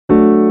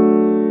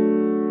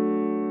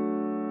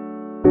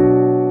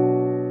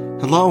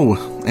Hello,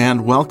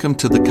 and welcome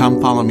to the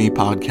Come Follow Me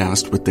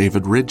podcast with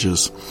David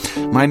Ridges.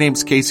 My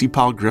name's Casey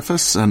Paul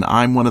Griffiths, and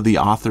I'm one of the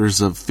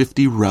authors of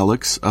 50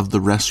 Relics of the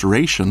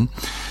Restoration,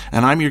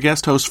 and I'm your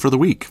guest host for the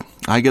week.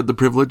 I get the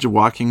privilege of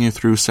walking you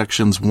through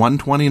sections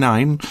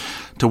 129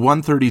 to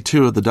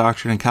 132 of the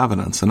Doctrine and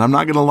Covenants, and I'm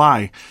not going to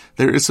lie,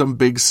 there is some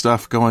big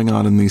stuff going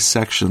on in these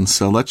sections,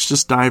 so let's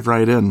just dive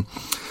right in.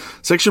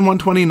 Section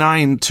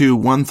 129 to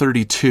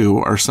 132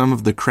 are some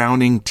of the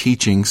crowning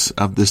teachings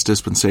of this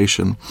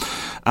dispensation.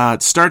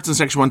 It starts in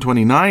section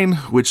 129,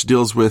 which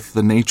deals with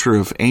the nature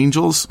of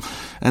angels,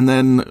 and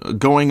then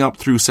going up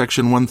through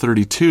section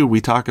 132,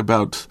 we talk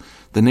about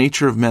the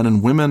nature of men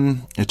and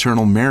women,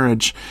 eternal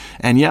marriage,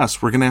 and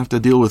yes, we're going to have to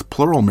deal with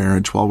plural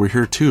marriage while we're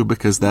here too,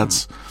 because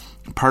that's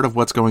part of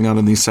what's going on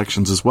in these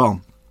sections as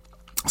well.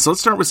 So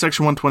let's start with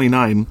section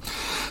 129.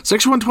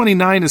 Section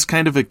 129 is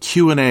kind of a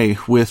Q&A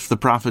with the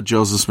prophet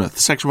Joseph Smith.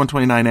 Section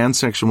 129 and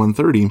section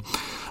 130.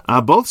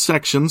 Both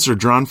sections are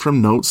drawn from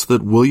notes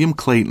that William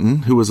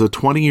Clayton, who was a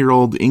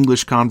 20-year-old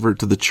English convert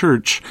to the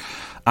church,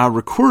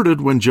 recorded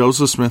when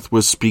Joseph Smith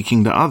was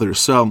speaking to others.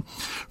 So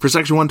for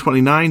section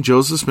 129,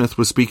 Joseph Smith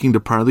was speaking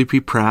to Parley P.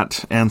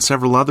 Pratt and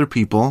several other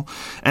people,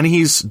 and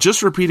he's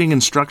just repeating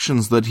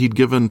instructions that he'd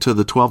given to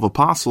the 12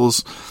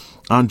 apostles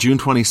on June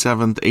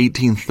 27th,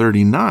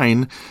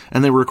 1839,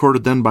 and they were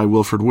recorded then by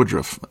Wilford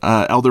Woodruff.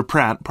 Elder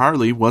Pratt,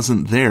 Parley,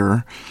 wasn't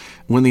there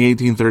when the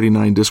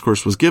 1839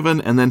 discourse was given,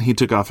 and then he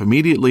took off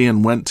immediately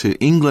and went to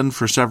England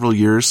for several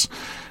years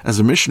as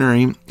a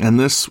missionary, and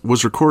this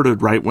was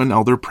recorded right when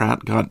Elder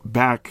Pratt got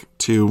back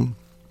to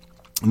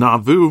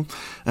Nauvoo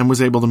and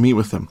was able to meet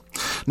with them.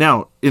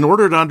 Now, in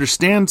order to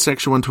understand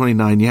section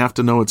 129, you have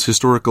to know its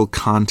historical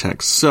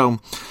context. So,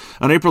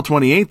 on April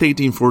 28,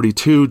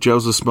 1842,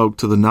 Joseph spoke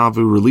to the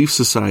Nauvoo Relief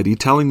Society,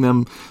 telling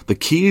them the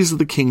keys of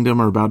the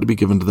kingdom are about to be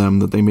given to them,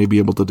 that they may be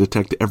able to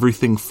detect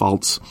everything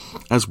false,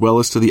 as well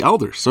as to the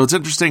elders. So it's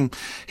interesting,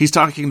 he's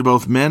talking to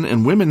both men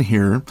and women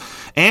here,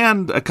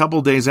 and a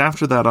couple days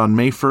after that, on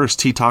May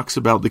 1st, he talks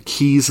about the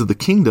keys of the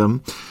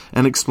kingdom,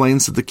 and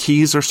explains that the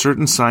keys are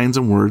certain signs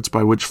and words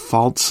by which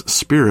false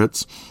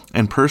spirits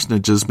and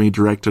personages may be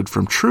directed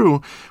from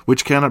true,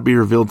 which cannot be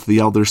revealed to the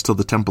elders till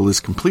the temple is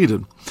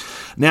completed.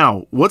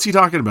 Now, what's he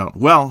talking about?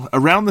 Well,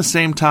 around the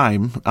same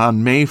time,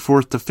 on May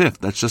 4th to 5th,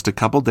 that's just a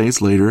couple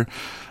days later,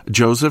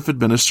 Joseph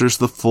administers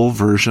the full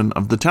version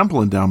of the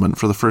temple endowment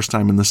for the first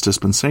time in this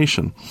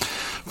dispensation.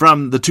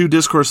 From the two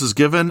discourses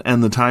given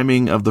and the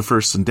timing of the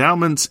first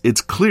endowments,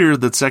 it's clear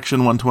that section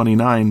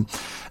 129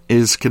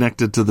 is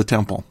connected to the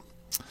temple.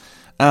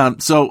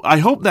 So I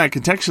hope that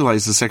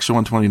contextualizes section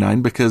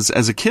 129, because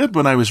as a kid,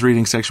 when I was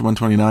reading section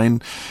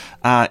 129,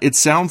 it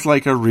sounds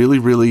like a really,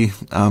 really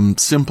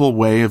simple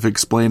way of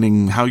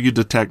explaining how you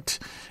detect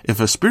if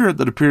a spirit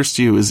that appears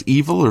to you is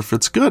evil or if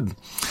it's good.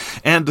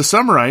 And to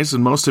summarize,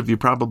 and most of you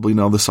probably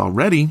know this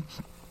already,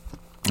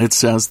 it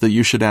says that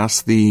you should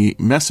ask the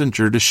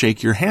messenger to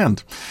shake your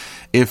hand.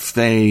 If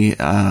they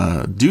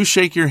do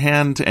shake your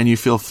hand and you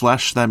feel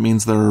flesh, that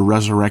means they're a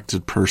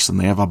resurrected person.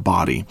 They have a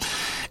body.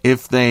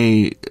 If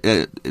they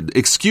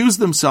excuse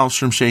themselves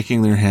from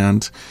shaking their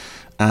hand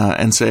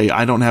and say,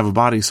 I don't have a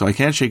body, so I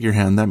can't shake your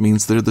hand, that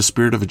means they're the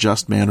spirit of a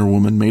just man or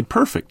woman made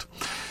perfect.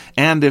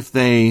 And if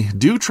they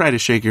do try to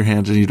shake your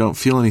hand and you don't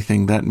feel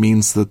anything, that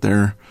means that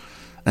they're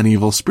an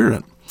evil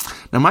spirit.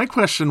 Now, my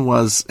question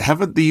was,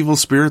 haven't the evil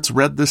spirits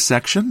read this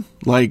section?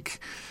 Like,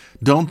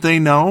 don't they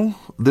know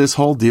this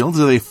whole deal?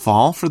 Do they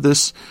fall for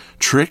this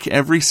trick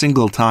every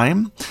single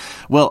time?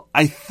 Well,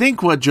 I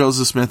think what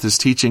Joseph Smith is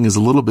teaching is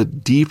a little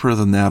bit deeper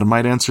than that. It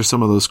might answer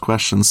some of those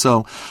questions.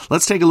 So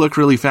let's take a look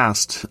really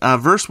fast.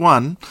 Verse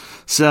 1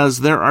 says,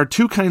 there are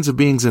two kinds of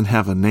beings in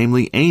heaven,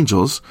 namely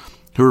angels,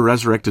 who are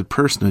resurrected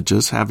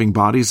personages, having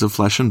bodies of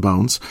flesh and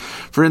bones.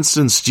 For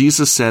instance,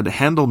 Jesus said,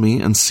 handle me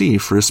and see,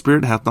 for a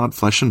spirit hath not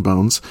flesh and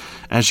bones,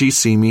 as ye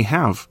see me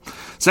have.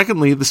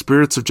 Secondly, the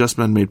spirits of just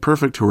men made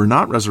perfect, who are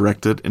not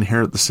resurrected,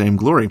 inherit the same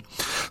glory.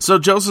 So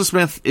Joseph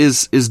Smith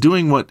is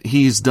doing what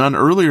he's done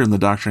earlier in the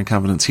Doctrine and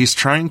Covenants. He's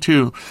trying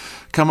to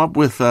come up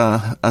with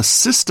a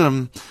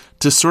system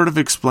to sort of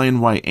explain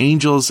why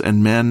angels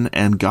and men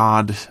and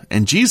God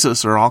and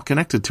Jesus are all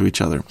connected to each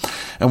other.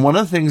 And one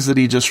of the things that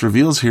he just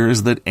reveals here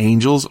is that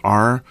angels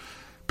are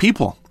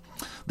people.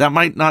 That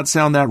might not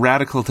sound that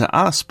radical to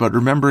us, but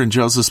remember in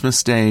Joseph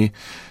Smith's day,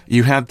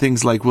 you had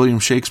things like William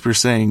Shakespeare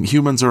saying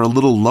humans are a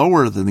little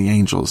lower than the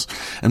angels.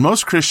 And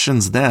most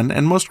Christians then,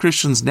 and most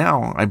Christians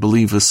now, I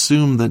believe,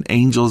 assume that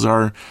angels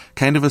are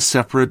kind of a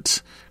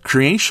separate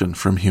creation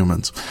from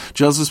humans.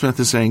 Joseph Smith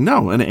is saying,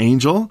 no, an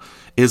angel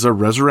is a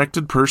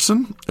resurrected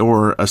person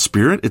or a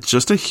spirit. It's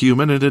just a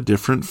human at a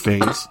different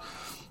phase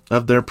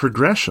of their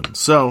progression.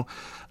 So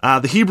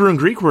the Hebrew and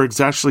Greek words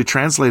actually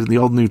translated in the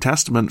Old and New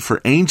Testament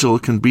for angel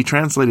can be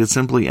translated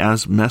simply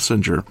as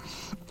messenger.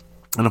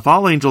 And if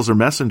all angels are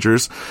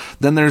messengers,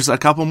 then there's a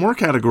couple more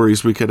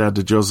categories we could add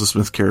to Joseph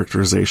Smith's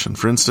characterization.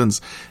 For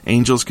instance,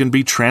 angels can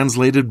be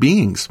translated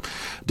beings.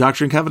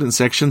 Doctrine and Covenants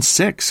section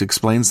 6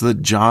 explains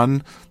that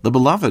John the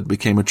Beloved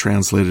became a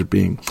translated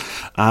being.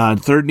 3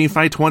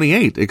 Nephi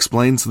 28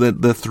 explains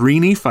that the 3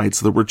 Nephites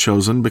that were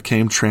chosen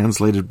became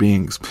translated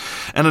beings.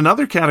 And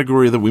another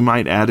category that we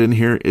might add in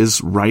here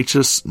is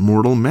righteous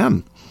mortal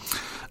men.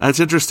 It's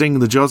interesting,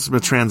 the Joseph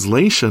Smith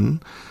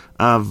translation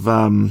of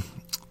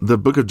the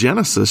book of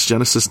Genesis,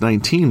 Genesis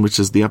 19, which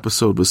is the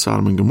episode with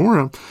Sodom and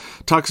Gomorrah,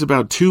 talks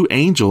about 2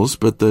 angels,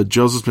 but the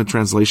Joseph Smith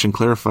translation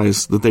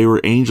clarifies that they were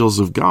angels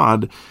of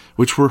God,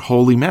 which were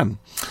holy men.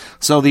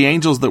 So the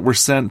angels that were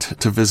sent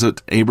to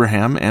visit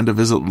Abraham and to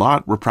visit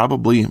Lot were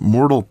probably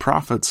mortal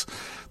prophets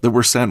that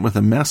were sent with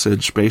a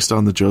message based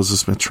on the Joseph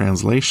Smith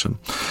translation.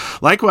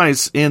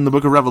 Likewise, in the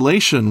book of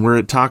Revelation, where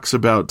it talks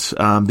about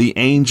the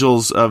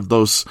angels of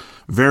those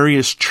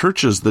various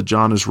churches that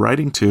John is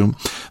writing to,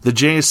 the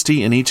JST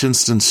in each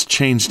instance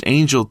changed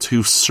angel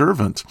to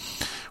servant,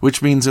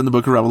 which means in the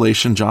book of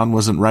Revelation, John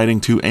wasn't writing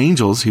to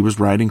angels, he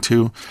was writing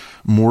to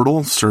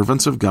mortal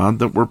servants of God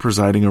that were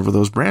presiding over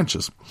those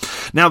branches.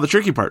 Now, the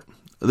tricky part.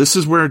 This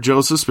is where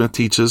Joseph Smith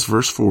teaches,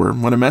 verse 4,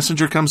 when a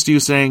messenger comes to you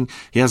saying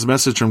he has a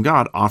message from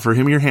God, offer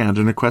him your hand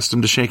and request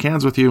him to shake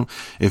hands with you.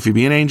 If he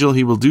be an angel,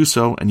 he will do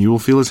so, and you will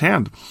feel his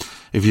hand.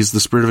 If he's the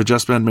spirit of a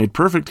just man made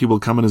perfect, he will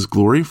come in his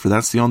glory, for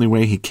that's the only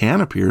way he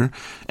can appear.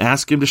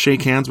 Ask him to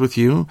shake hands with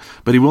you,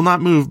 but he will not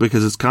move,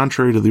 because it's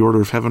contrary to the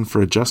order of heaven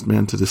for a just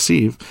man to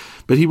deceive,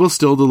 but he will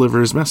still deliver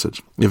his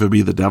message. If it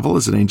be the devil,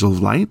 as an angel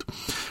of light,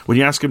 when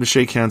you ask him to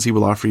shake hands, he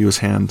will offer you his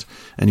hand,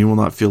 and you will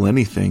not feel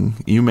anything.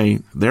 You may,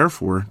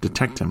 therefore,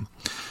 detect him.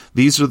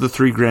 These are the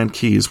 3 grand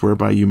keys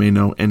whereby you may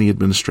know any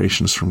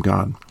administrations from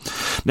God.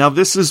 Now,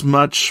 this is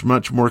much,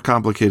 much more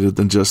complicated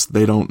than just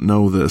they don't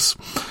know this.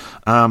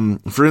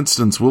 For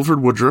instance,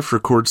 Wilford Woodruff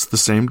records the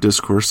same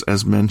discourse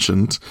as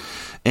mentioned,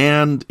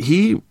 and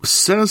he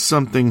says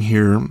something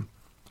here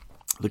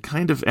that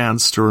kind of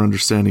adds to our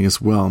understanding as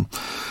well.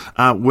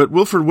 What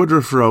Wilford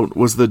Woodruff wrote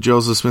was that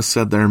Joseph Smith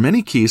said, there are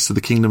many keys to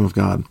the kingdom of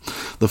God.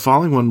 The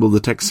following one will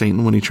detect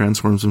Satan when he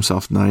transforms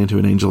himself nigh into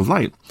an angel of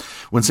light.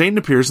 When Satan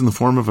appears in the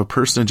form of a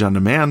personage unto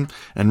man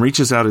and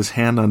reaches out his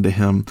hand unto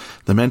him,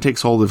 the man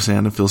takes hold of his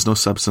hand and feels no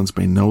substance,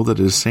 may know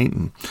that it is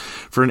Satan.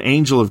 For an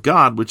angel of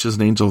God, which is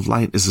an angel of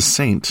light, is a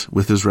saint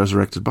with his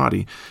resurrected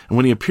body. And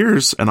when he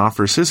appears and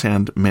offers his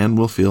hand, man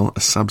will feel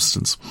a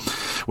substance.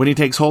 When he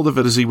takes hold of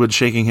it as he would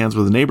shaking hands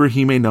with a neighbor,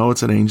 he may know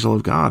it's an angel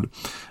of God.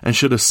 And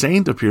should a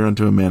saint appear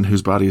unto a man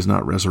whose body is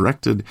not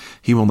resurrected,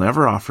 he will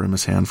never offer him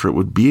his hand, for it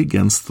would be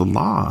against the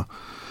law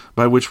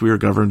by which we are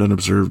governed and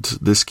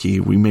observed this key.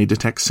 We may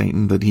detect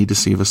Satan, that he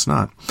deceive us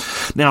not.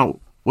 Now,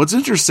 what's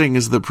interesting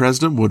is that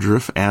President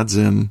Woodruff adds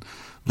in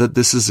that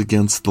this is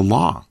against the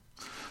law.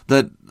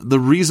 That the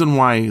reason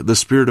why the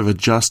spirit of a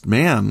just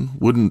man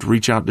wouldn't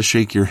reach out to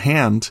shake your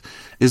hand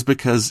is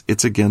because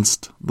it's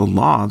against the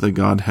law that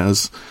God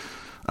has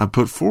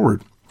put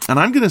forward. And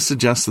I'm going to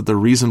suggest that the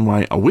reason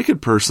why a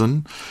wicked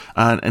person,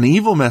 an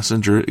evil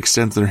messenger,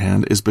 extends their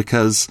hand is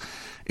because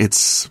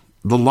it's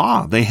the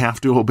law. They have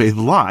to obey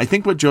the law. I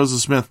think what Joseph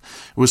Smith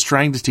was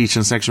trying to teach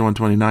in section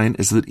 129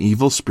 is that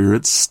evil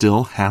spirits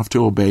still have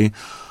to obey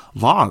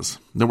laws.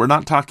 That we're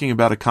not talking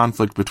about a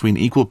conflict between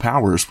equal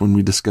powers when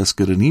we discuss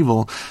good and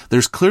evil.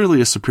 There's clearly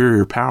a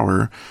superior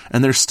power,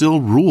 and there's still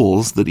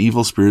rules that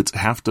evil spirits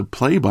have to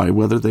play by,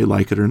 whether they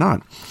like it or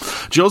not.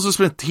 Joseph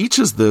Smith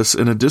teaches this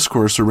in a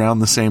discourse around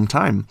the same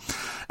time.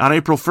 On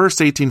April 1st,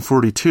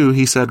 1842,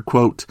 he said,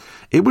 quote,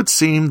 "It would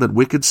seem that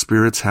wicked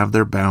spirits have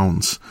their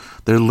bounds,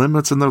 their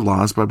limits and their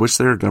laws by which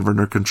they are governed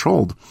or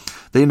controlled.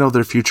 They know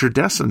their future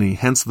destiny.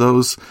 Hence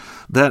those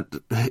that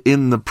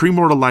in the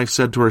premortal life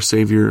said to our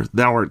Savior,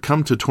 Thou art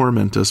come to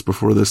torment us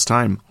before this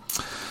time."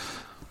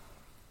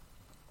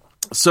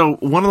 So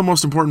one of the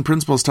most important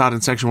principles taught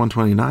in section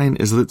 129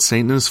 is that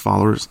Satan and his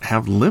followers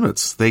have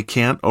limits. They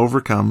can't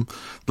overcome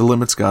the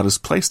limits God has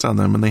placed on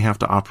them, and they have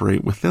to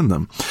operate within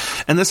them.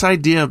 And this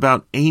idea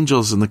about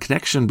angels and the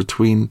connection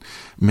between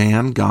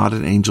man, God,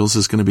 and angels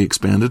is going to be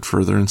expanded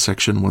further in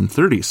section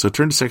 130. So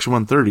turn to section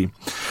 130.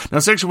 Now,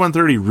 section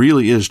 130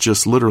 really is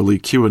just literally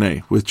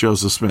Q&A with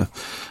Joseph Smith.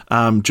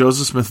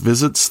 Joseph Smith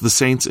visits the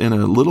saints in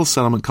a little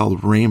settlement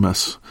called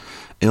Ramus,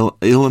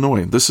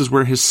 Illinois. This is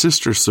where his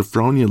sister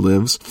Sophronia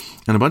lives,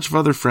 and a bunch of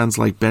other friends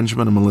like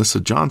Benjamin and Melissa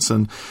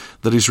Johnson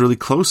that he's really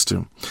close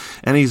to.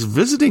 And he's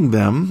visiting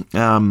them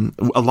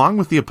along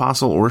with the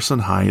apostle Orson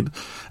Hyde.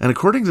 And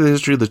according to the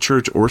history of the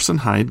church, Orson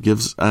Hyde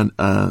gives an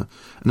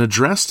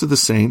address to the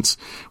saints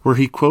where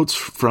he quotes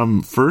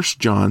from 1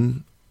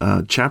 John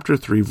chapter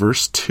 3,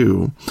 verse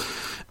 2,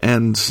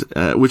 and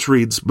which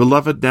reads,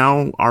 "Beloved,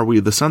 now are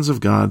we the sons of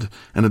God,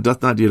 and it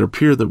doth not yet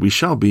appear that we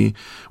shall be.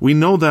 We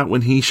know that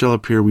when he shall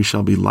appear, we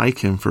shall be like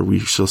him, for we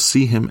shall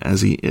see him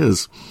as he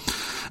is."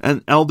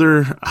 And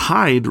Elder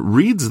Hyde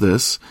reads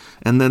this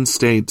and then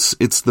states,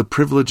 "It's the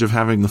privilege of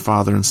having the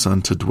Father and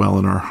Son to dwell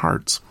in our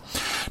hearts."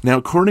 Now,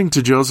 according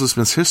to Joseph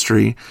Smith's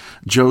history,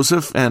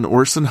 Joseph and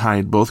Orson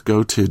Hyde both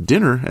go to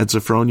dinner at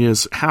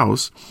Sophronia's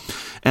house,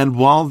 And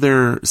while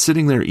they're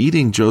sitting there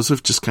eating,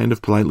 Joseph just kind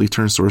of politely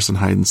turns to Orson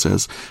Hyde and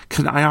says,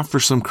 "Can I offer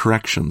some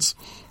corrections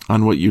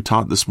on what you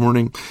taught this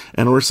morning?"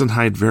 And Orson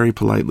Hyde very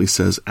politely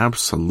says,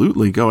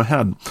 "Absolutely, go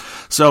ahead."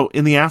 So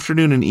in the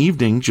afternoon and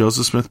evening,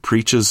 Joseph Smith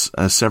preaches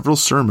several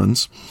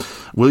sermons.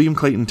 William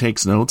Clayton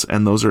takes notes,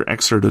 and those are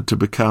excerpted to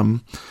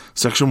become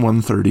section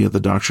 130 of the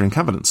Doctrine and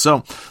Covenants.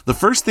 So the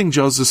first thing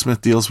Joseph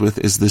Smith deals with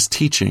is this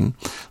teaching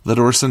that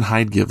Orson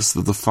Hyde gives,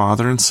 that the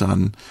Father and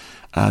Son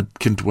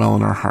can dwell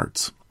in our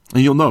hearts.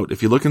 And you'll note,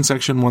 if you look in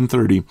section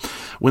 130,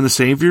 when the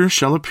Savior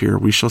shall appear,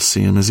 we shall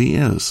see him as he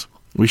is.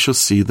 We shall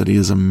see that he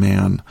is a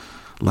man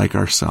like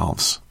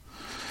ourselves.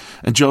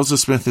 And Joseph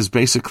Smith is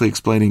basically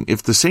explaining,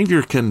 if the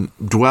Savior can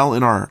dwell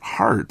in our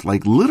heart,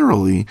 like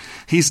literally,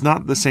 he's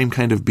not the same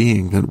kind of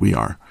being that we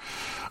are.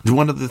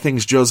 One of the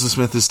things Joseph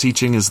Smith is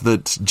teaching is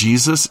that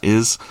Jesus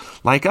is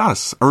like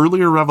us.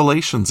 Earlier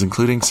revelations,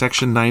 including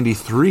section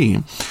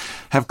 93,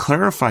 have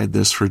clarified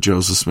this for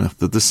Joseph Smith,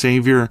 that the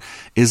Savior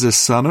is a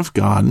Son of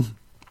God,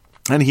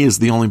 and he is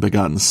the only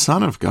begotten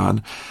Son of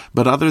God.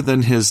 But other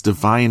than his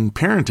divine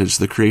parentage,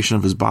 the creation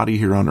of his body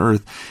here on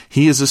earth,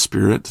 he is a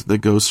spirit that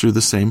goes through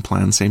the same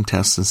plan, same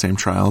tests, and same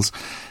trials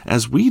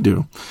as we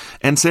do.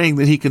 And saying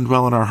that he can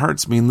dwell in our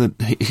hearts mean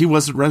that he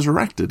wasn't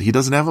resurrected. He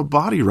doesn't have a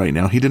body right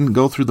now. He didn't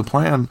go through the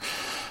plan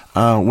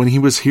when he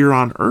was here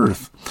on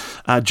earth.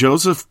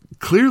 Joseph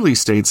clearly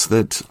states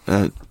that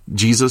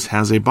Jesus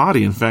has a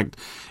body. In fact,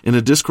 in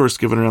a discourse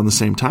given around the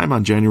same time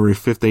on January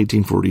 5th,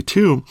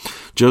 1842,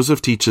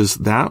 Joseph teaches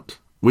that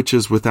which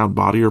is without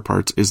body or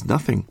parts is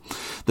nothing.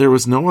 There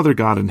was no other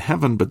God in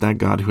heaven but that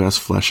God who has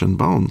flesh and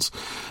bones.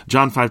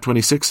 John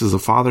 5:26 says, "The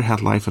Father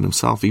hath life in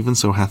himself, even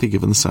so hath he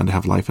given the Son to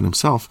have life in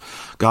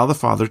himself." God the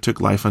Father took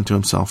life unto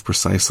himself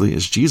precisely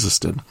as Jesus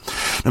did.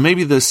 Now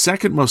maybe the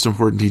second most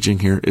important teaching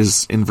here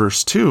is in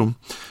verse 2,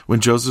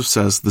 when Joseph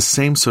says, "The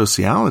same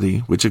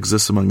sociality which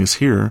exists among us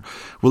here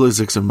will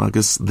exist among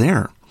us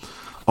there.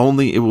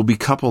 Only it will be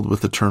coupled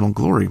with eternal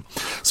glory."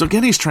 So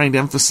again, he's trying to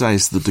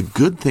emphasize that the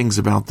good things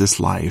about this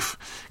life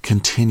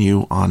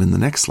continue on in the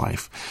next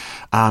life.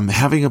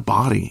 Having a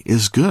body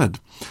is good.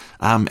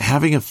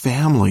 Having a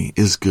family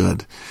is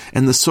good.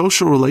 And the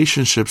social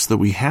relationships that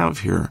we have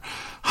here,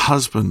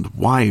 husband,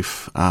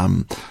 wife,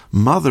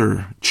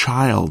 mother,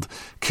 child,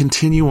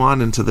 continue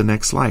on into the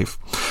next life.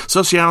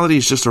 Sociality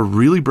is just a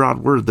really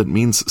broad word that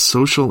means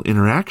social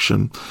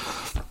interaction.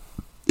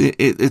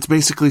 It's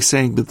basically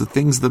saying that the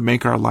things that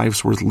make our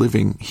lives worth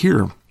living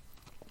here,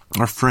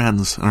 our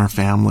friends and our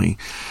family,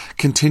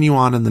 continue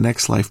on in the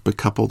next life, but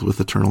coupled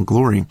with eternal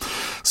glory.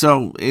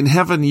 So in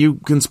heaven, you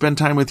can spend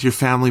time with your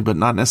family, but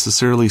not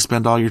necessarily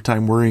spend all your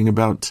time worrying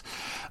about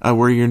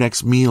where your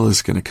next meal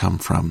is going to come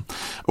from,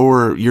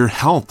 or your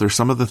health, or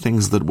some of the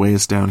things that weigh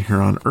us down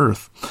here on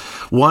earth.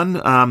 One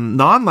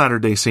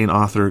non-Latter-day Saint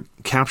author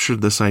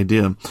captured this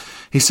idea.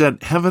 He said,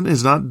 "Heaven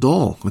is not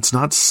dull. It's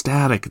not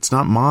static. It's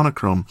not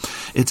monochrome.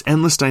 It's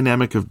endless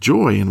dynamic of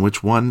joy in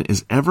which one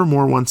is ever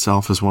more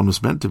oneself as one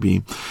was meant to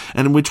be,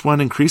 and in which one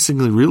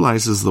increasingly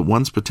realizes that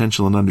one's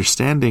potential and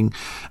understanding,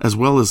 as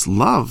well as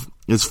love,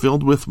 is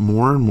filled with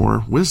more and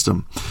more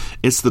wisdom.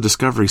 It's the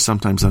discovery,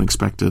 sometimes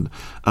unexpected,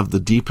 of the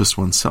deepest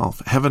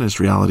oneself. Heaven is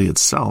reality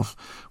itself.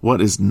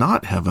 What is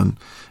not heaven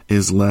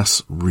is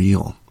less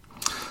real."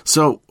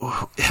 So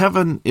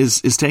heaven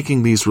is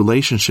taking these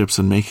relationships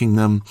and making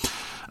them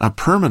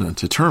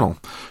permanent, eternal.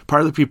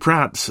 Parley P.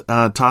 Pratt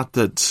taught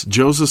that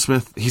Joseph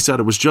Smith, he said,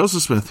 "It was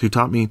Joseph Smith who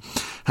taught me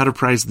how to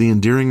prize the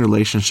endearing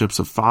relationships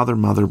of father,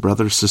 mother,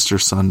 brother, sister,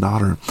 son,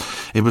 daughter.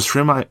 It was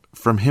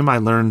from him I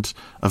learned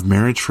of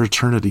marriage for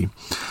eternity.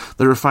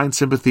 The refined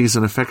sympathies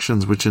and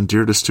affections which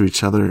endeared us to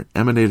each other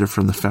emanated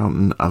from the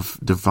fountain of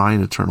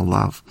divine eternal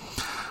love.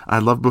 I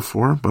loved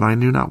before, but I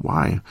knew not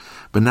why.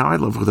 But now I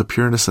love with a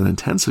pureness and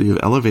intensity of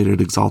elevated,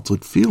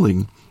 exalted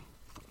feeling,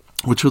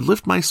 which would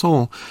lift my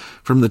soul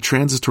from the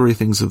transitory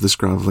things of this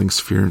groveling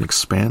sphere and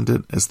expand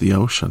it as the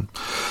ocean."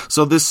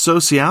 So this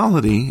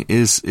sociality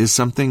is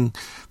something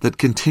that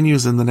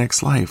continues in the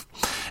next life.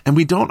 And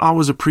we don't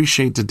always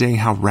appreciate today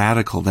how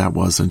radical that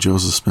was in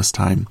Joseph Smith's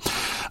time.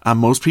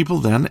 Most people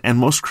then, and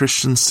most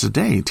Christians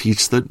today,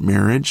 teach that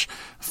marriage,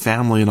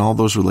 family, and all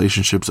those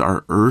relationships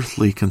are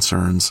earthly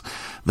concerns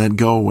that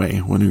go away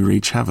when we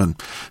reach heaven.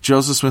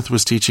 Joseph Smith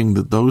was teaching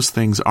that those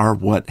things are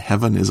what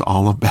heaven is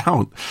all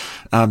about.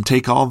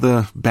 Take all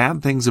the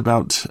bad things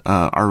about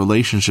our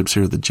relationships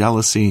here, the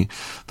jealousy,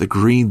 the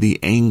greed, the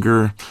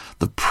anger,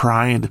 the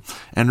pride,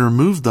 and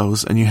remove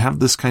those, and you have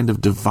this kind of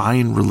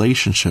divine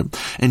relationship.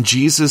 And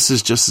Jesus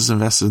is just as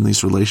invested in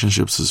these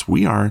relationships as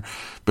we are,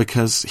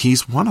 because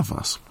he's one of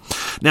us.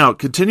 Now,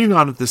 continuing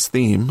on with this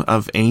theme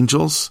of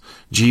angels,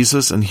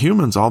 Jesus, and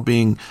humans all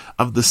being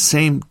of the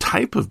same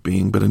type of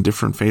being, but in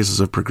different phases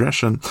of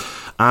progression,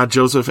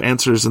 Joseph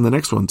answers in the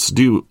next one,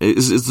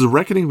 is the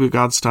reckoning of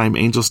God's time,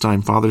 angels'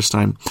 time, Father's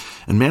time,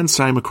 and man's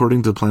time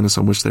according to the planets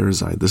on which they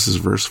reside? This is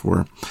verse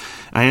 4.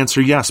 I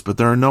answer, yes, but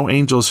there are no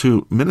angels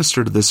who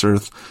minister to this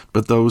earth,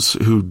 but those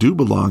who do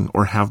belong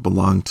or have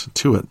belonged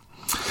to it.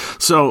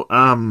 So,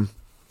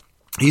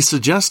 he's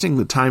suggesting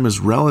that time is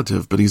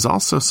relative, but he's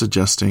also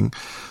suggesting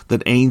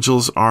that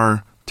angels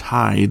are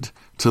tied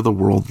to the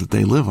world that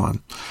they live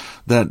on.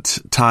 That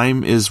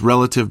time is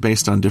relative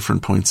based on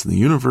different points in the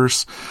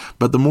universe,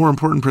 but the more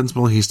important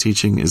principle he's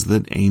teaching is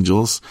that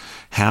angels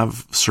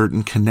have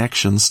certain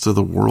connections to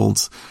the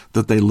worlds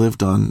that they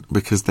lived on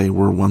because they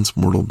were once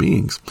mortal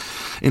beings.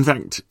 In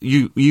fact,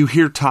 you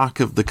hear talk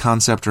of the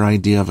concept or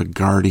idea of a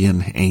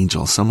guardian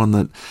angel, someone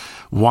that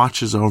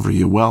watches over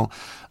you. Well,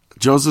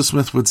 Joseph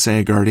Smith would say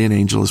a guardian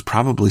angel is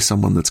probably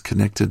someone that's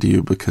connected to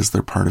you because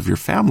they're part of your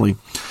family.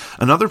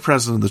 Another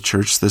president of the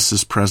church, this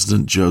is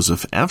President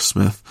Joseph F.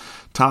 Smith,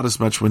 taught as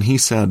much when he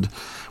said,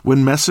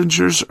 "When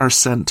messengers are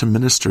sent to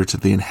minister to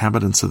the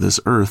inhabitants of this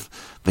earth,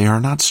 they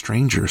are not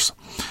strangers,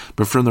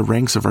 but from the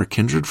ranks of our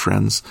kindred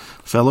friends,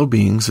 fellow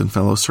beings, and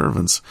fellow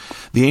servants.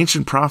 The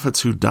ancient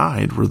prophets who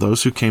died were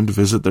those who came to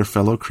visit their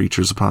fellow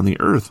creatures upon the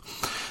earth.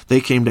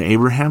 They came to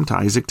Abraham, to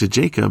Isaac, to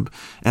Jacob,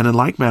 and in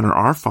like manner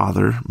our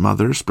father,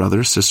 mothers,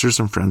 brothers, sisters,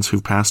 and friends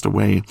who passed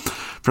away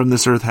from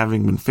this earth,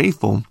 having been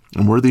faithful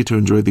and worthy to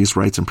enjoy these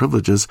rights and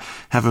privileges,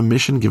 have a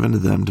mission given to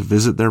them to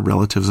visit their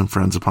relatives and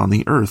friends upon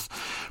the earth,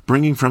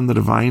 bringing from the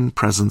divine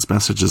presence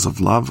messages of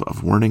love,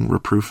 of warning,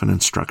 reproof, and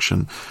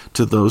instruction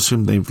to those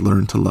whom they've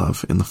learned to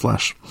love in the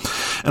flesh."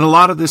 And a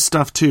lot of this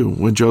stuff, too,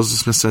 when Joseph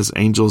Smith says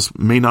angels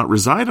may not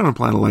reside on a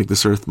planet like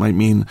this earth, might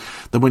mean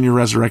that when you're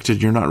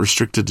resurrected, you're not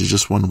restricted to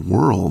just one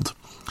world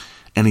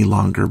any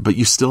longer, but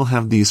you still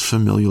have these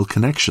familial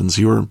connections.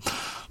 Your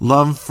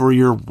love for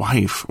your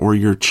wife or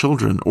your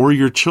children or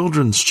your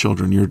children's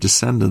children, your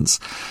descendants,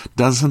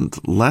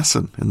 doesn't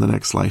lessen in the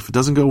next life. It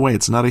doesn't go away.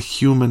 It's not a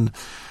human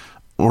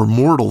or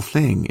mortal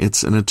thing.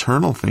 It's an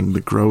eternal thing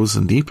that grows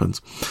and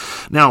deepens.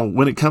 Now,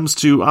 when it comes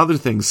to other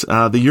things,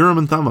 the Urim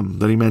and Thummim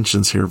that he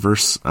mentions here,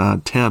 verse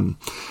 10,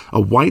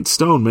 a white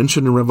stone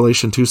mentioned in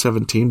Revelation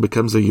 2:17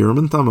 becomes a Urim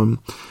and Thummim.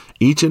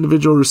 Each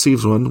individual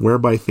receives one,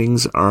 whereby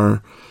things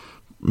are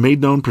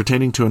made known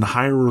pertaining to a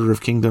higher order of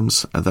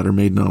kingdoms that are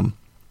made known.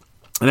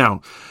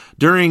 Now,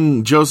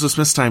 during Joseph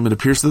Smith's time, it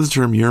appears that the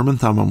term Urim and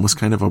Thummim was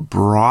kind of a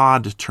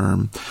broad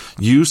term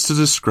used to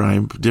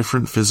describe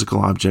different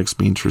physical objects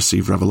meant to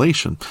receive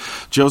revelation.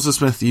 Joseph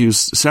Smith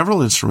used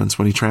several instruments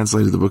when he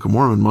translated the Book of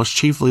Mormon, most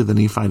chiefly the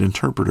Nephite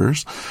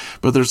interpreters,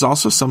 but there's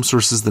also some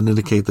sources that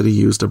indicate that he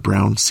used a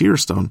brown seer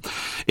stone.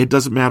 It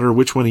doesn't matter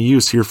which one he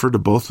used. He referred to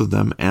both of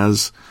them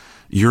as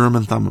Urim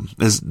and Thummim,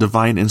 as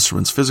divine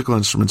instruments, physical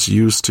instruments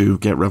used to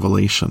get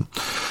revelation.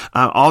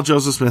 All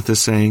Joseph Smith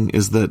is saying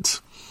is that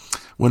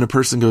when a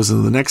person goes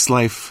into the next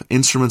life,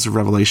 instruments of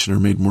revelation are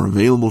made more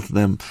available to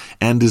them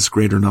and is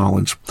greater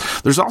knowledge.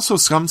 There's also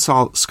some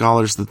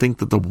scholars that think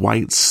that the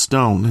white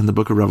stone in the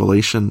Book of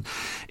Revelation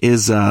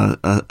is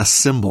a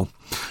symbol.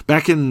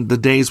 Back in the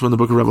days when the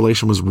Book of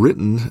Revelation was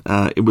written,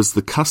 it was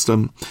the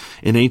custom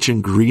in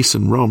ancient Greece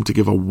and Rome to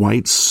give a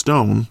white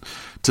stone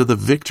to the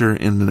victor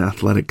in an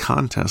athletic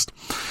contest.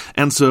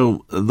 And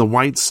so the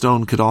white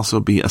stone could also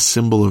be a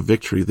symbol of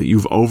victory, that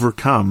you've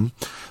overcome,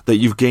 that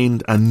you've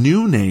gained a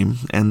new name,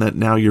 and that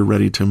now you're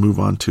ready to move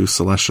on to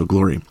celestial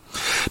glory.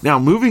 Now,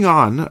 moving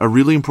on, a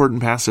really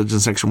important passage in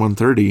section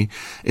 130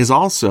 is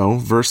also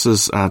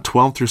verses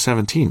 12 through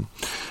 17,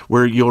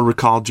 where you'll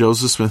recall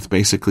Joseph Smith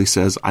basically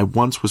says, "I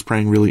once was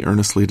praying really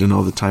earnestly to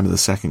know the time of the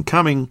second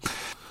coming."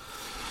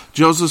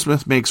 Joseph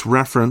Smith makes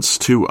reference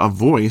to a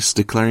voice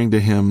declaring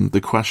to him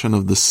the question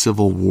of the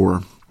Civil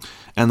War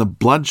and the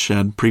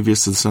bloodshed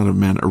previous to the Son of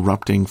Man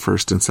erupting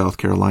first in South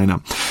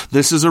Carolina.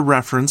 This is a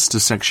reference to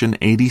section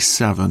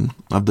 87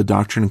 of the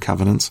Doctrine and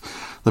Covenants,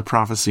 the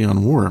prophecy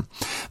on war.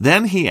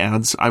 Then he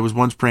adds, "I was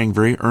once praying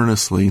very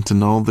earnestly to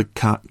know the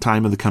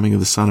time of the coming of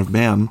the Son of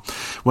Man,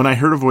 when I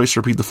heard a voice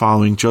repeat the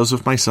following,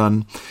 'Joseph, my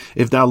son,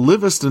 if thou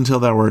livest until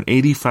thou art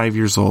 85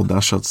 years old, thou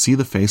shalt see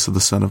the face of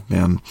the Son of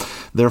Man.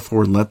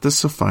 Therefore let this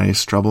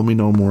suffice, trouble me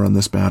no more on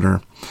this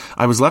matter.'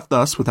 I was left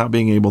thus without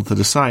being able to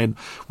decide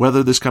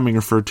whether this coming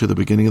referred to the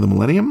beginning of the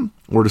millennium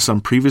or to some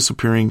previous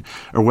appearing,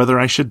 or whether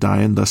I should die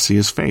and thus see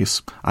his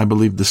face. I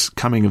believe this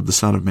coming of the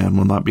Son of Man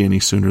will not be any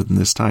sooner than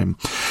this time."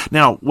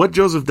 Now, what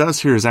Joseph does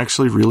here is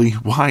actually really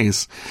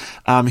wise.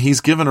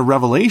 He's given a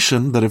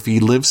revelation that if he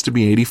lives to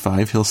be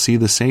 85, he'll see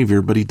the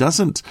Savior, but he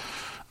doesn't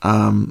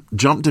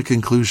jump to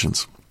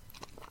conclusions.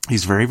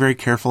 He's very, very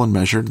careful and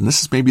measured, and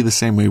this is maybe the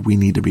same way we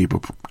need to be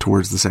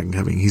towards the second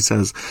coming. He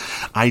says,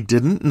 "I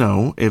didn't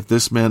know if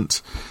this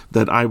meant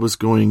that I was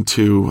going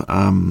to,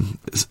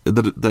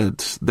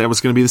 that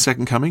was going to be the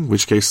second coming, in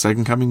which case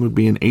second coming would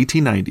be in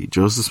 1890.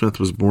 Joseph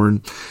Smith was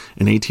born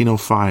in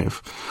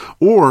 1805.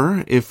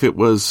 Or if it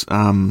was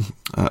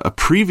a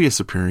previous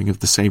appearing,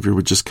 if the Savior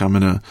would just come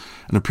in an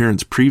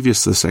appearance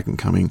previous to the second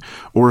coming,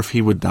 or if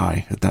he would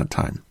die at that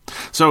time."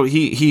 So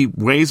he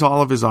weighs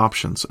all of his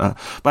options.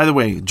 By the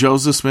way,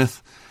 Joseph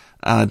Smith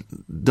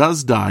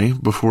does die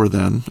before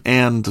then,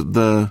 and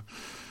the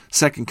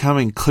second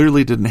coming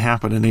clearly didn't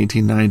happen in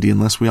 1890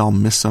 unless we all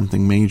missed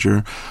something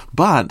major.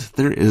 But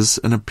there is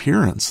an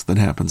appearance that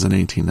happens in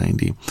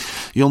 1890.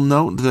 You'll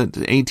note that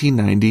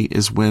 1890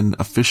 is when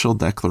Official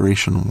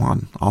Declaration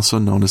 1, also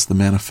known as the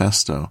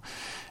Manifesto,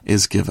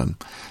 is given.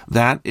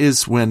 That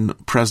is when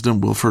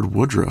President Wilford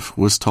Woodruff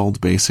was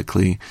told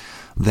basically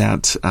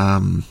that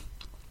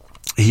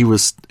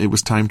it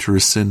was time to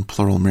rescind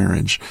plural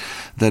marriage,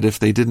 that if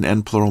they didn't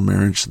end plural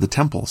marriage, the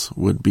temples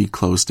would be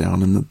closed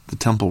down and the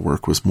temple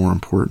work was more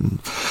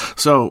important.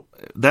 So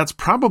that's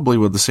probably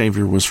what the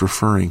Savior was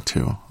referring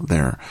to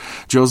there.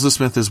 Joseph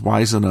Smith is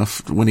wise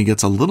enough, when he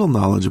gets a little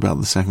knowledge about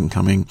the second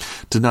coming,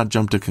 to not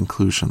jump to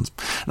conclusions.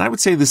 And I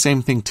would say the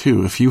same thing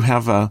too. If you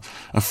have a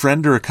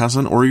friend or a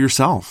cousin or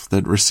yourself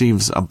that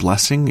receives a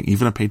blessing,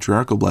 even a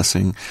patriarchal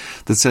blessing,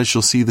 that says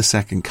you'll see the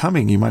second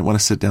coming, you might want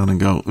to sit down and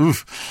go,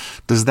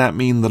 oof, does that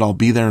mean that I'll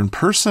be there in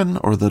person,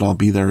 or that I'll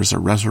be there as a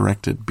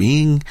resurrected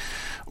being?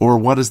 Or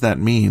what does that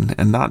mean?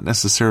 And not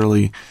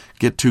necessarily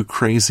get too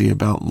crazy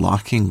about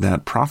locking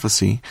that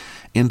prophecy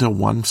into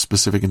one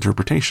specific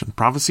interpretation.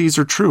 Prophecies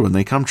are true and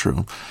they come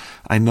true.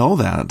 I know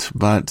that,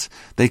 but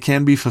they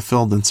can be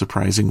fulfilled in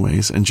surprising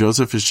ways. And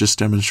Joseph is just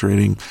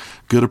demonstrating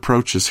good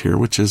approaches here,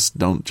 which is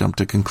don't jump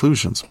to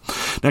conclusions.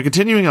 Now,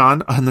 continuing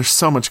on, and there's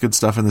so much good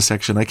stuff in this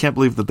section. I can't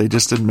believe that they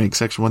just didn't make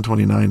section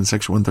 129 and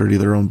section 130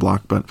 their own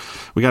block, but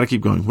we got to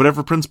keep going.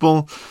 Whatever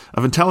principle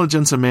of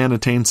intelligence a man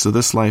attains to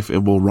this life,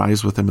 it will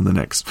rise with him in the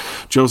next.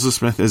 Joseph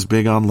Smith is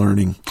big on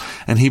learning,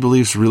 and he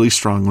believes really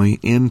strongly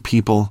in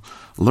people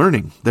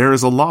learning. There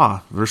is a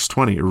law, verse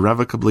 20,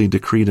 irrevocably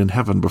decreed in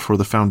heaven before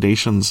the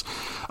foundations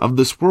of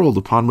this world,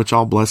 upon which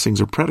all blessings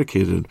are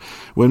predicated.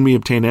 When we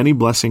obtain any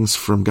blessings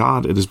from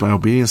God, it is by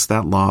obedience to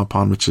that law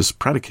upon which is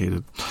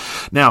predicated.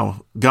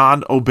 Now,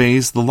 God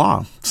obeys the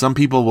law. Some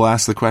people will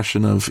ask the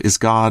question of, is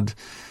God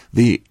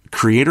the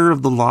creator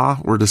of the law,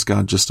 or does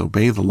God just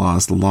obey the law?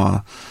 Is the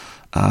law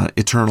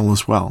eternal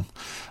as well?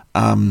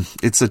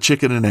 It's a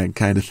chicken and egg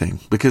kind of thing,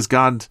 because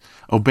God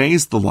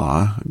obeys the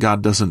law.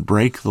 God doesn't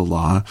break the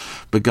law,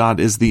 but God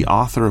is the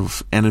author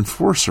of and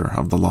enforcer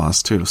of the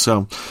laws too.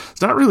 So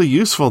it's not really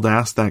useful to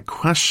ask that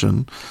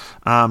question.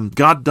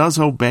 God does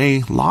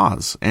obey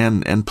laws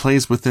and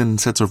plays within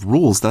sets of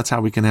rules. That's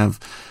how we can have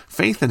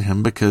faith in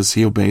him, because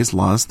he obeys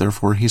laws.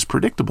 Therefore, he's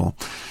predictable.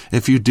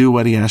 If you do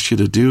what he asks you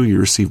to do, you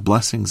receive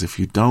blessings. If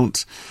you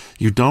don't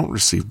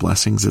receive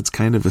blessings. It's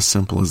kind of as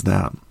simple as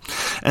that.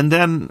 And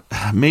then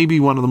maybe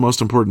one of the most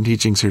important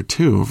teachings here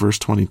too, verse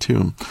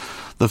 22.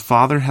 The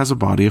Father has a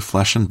body of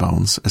flesh and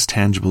bones, as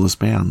tangible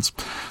as man's.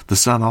 The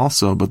Son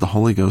also, but the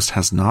Holy Ghost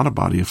has not a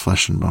body of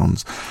flesh and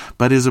bones,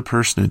 but is a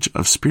personage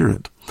of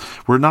spirit.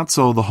 Were it not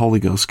so, the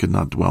Holy Ghost could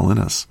not dwell in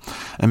us.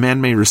 A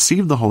man may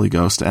receive the Holy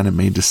Ghost, and it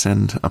may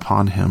descend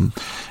upon him,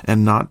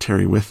 and not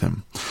tarry with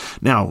him.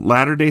 Now,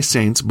 Latter-day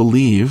Saints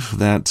believe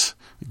that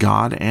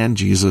God and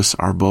Jesus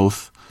are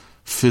both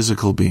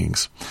physical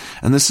beings.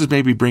 And this is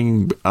maybe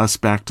bringing us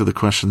back to the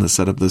question that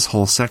set up this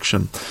whole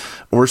section.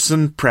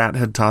 Orson Hyde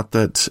had taught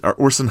that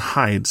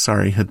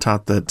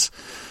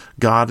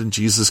God and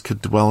Jesus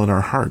could dwell in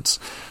our hearts.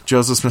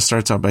 Joseph Smith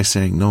starts out by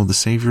saying, no, the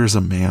Savior is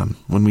a man.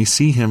 When we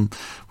see him,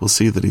 we'll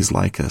see that he's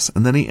like us.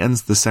 And then he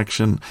ends the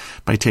section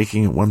by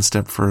taking it one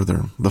step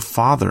further. The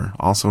Father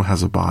also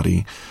has a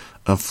body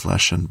of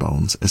flesh and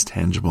bones, as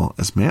tangible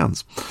as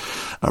man's.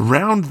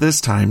 Around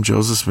this time,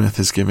 Joseph Smith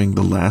is giving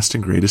the last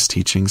and greatest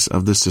teachings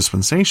of this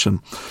dispensation.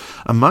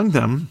 Among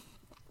them,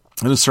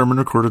 in a sermon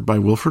recorded by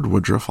Wilford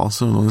Woodruff,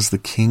 also known as the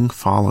King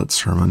Follett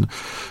Sermon,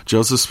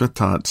 Joseph Smith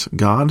taught,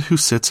 God who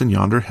sits in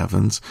yonder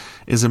heavens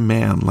is a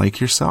man like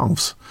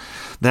yourselves.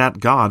 That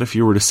God, if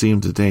you were to see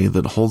him today,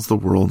 that holds the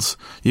worlds,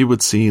 you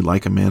would see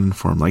like a man in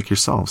form, like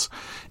yourselves.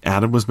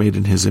 Adam was made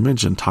in his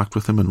image, and talked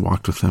with him and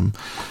walked with him.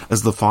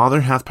 As the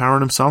Father hath power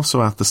in himself,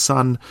 so hath the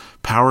Son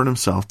power in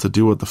himself to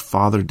do what the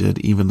Father did,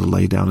 even to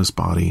lay down his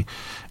body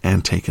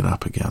and take it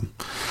up again.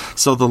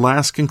 So the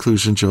last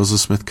conclusion Joseph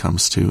Smith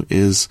comes to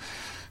is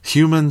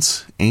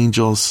humans,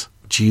 angels,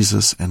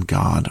 Jesus, and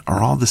God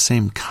are all the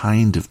same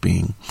kind of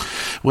being.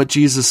 What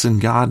Jesus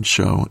and God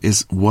show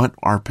is what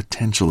our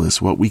potential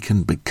is, what we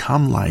can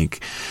become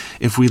like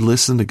if we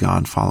listen to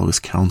God, follow his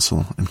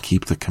counsel, and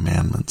keep the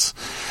commandments.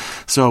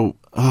 So,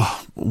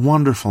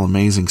 wonderful,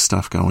 amazing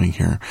stuff going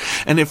here.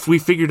 And if we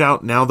figured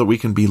out now that we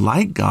can be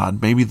like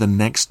God, maybe the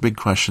next big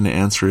question to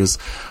answer is,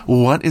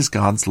 what is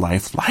God's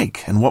life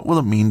like? And what will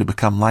it mean to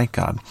become like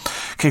God?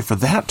 Okay, for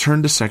that,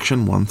 turn to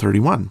section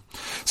 131.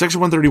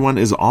 Section 131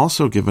 is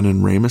also given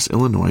in Ramus,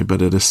 Illinois,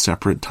 but at a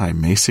separate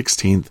time, May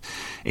 16th,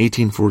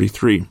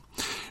 1843.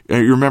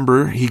 You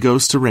remember, he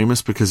goes to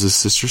Ramus because his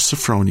sister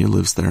Sophronia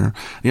lives there.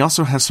 And he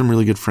also has some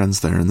really good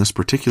friends there. In this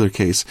particular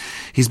case,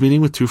 he's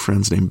meeting with two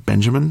friends named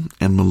Benjamin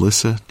and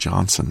Melissa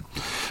Johnson.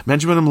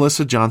 Benjamin and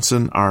Melissa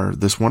Johnson are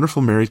this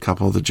wonderful married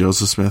couple that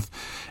Joseph Smith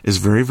is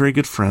very, very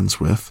good friends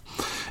with.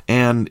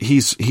 And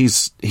he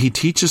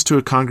teaches to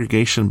a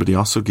congregation, but he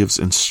also gives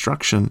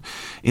instruction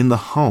in the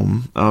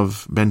home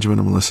of Benjamin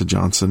and Melissa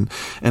Johnson.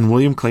 And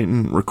William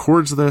Clayton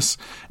records this,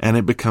 and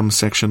it becomes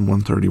section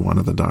 131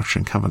 of the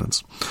Doctrine and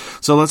Covenants.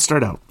 So let's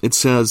start out. It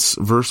says,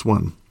 verse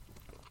 1,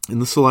 In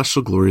the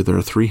celestial glory, there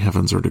are 3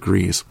 heavens or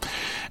degrees.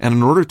 And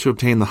in order to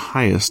obtain the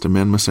highest, a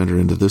man must enter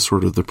into this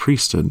order of the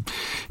priesthood,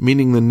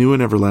 meaning the new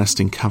and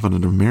everlasting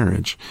covenant of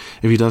marriage.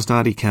 If he does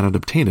not, he cannot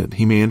obtain it.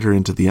 He may enter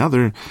into the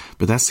other,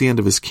 but that's the end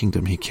of his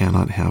kingdom. He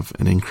cannot have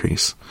an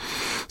increase.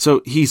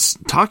 So he's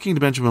talking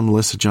to Benjamin and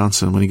Melissa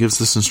Johnson when he gives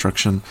this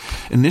instruction.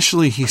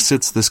 Initially, he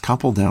sits this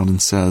couple down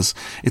and says,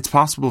 it's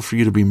possible for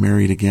you to be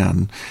married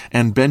again.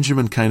 And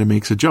Benjamin kind of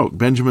makes a joke.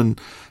 Benjamin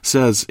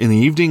says, in the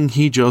evening,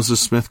 he, Joseph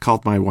Smith,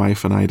 called my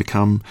wife and I to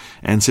come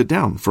and sit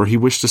down, for he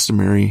wished us to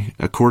marry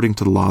according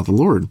to the law of the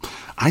Lord.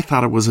 I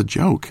thought it was a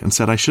joke and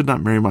said I should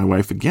not marry my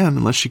wife again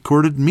unless she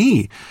courted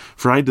me,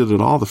 for I did it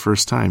all the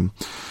first time.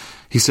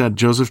 He said,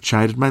 Joseph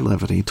chided my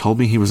levity, told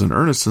me he was in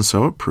earnest, and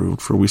so it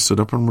proved, for we stood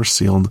up and were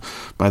sealed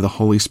by the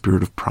Holy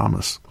Spirit of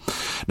promise.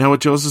 Now,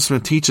 what Joseph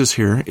Smith teaches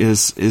here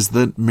is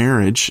that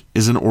marriage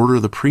is an order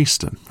of the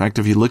priesthood. In fact,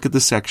 if you look at the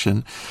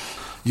section,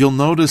 you'll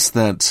notice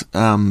that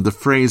the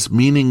phrase,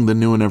 meaning the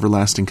new and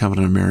everlasting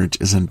covenant of marriage,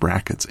 is in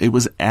brackets. It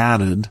was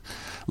added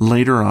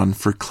later on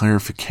for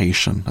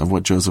clarification of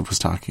what Joseph was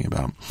talking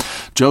about.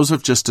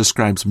 Joseph just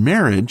describes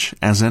marriage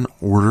as an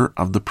order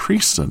of the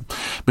priesthood.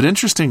 But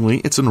interestingly,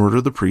 it's an order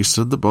of the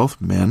priesthood that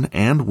both men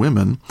and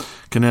women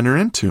can enter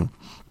into.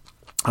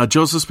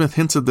 Joseph Smith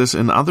hints at this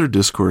in other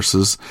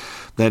discourses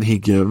that he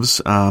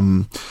gives.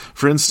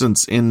 For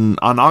instance, on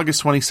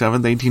August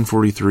 27th,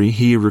 1843,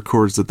 he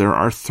records that there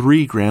are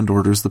 3 grand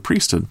orders of the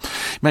priesthood.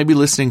 You might be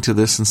listening to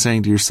this and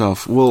saying to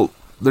yourself, well,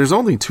 there's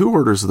only 2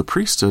 orders of the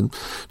priesthood.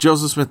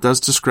 Joseph Smith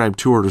does describe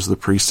 2 orders of the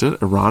priesthood,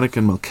 Aaronic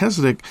and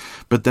Melchizedek,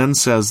 but then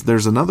says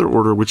there's another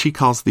order which he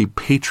calls the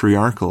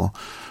patriarchal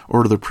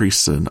order of the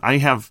priesthood. I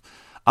have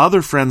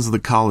other friends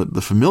that call it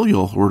the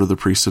familial order of the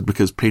priesthood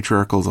because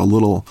patriarchal is a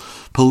little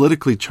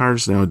politically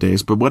charged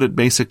nowadays, but what it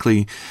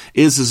basically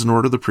is an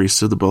order of the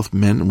priesthood that both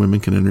men and women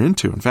can enter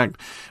into. In fact,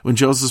 when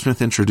Joseph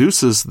Smith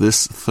introduces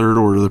this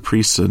 3rd order of the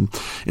priesthood,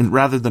 and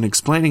rather than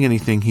explaining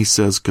anything, he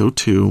says, go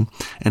to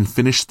and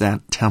finish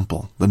that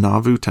temple, the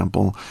Nauvoo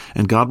temple,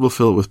 and God will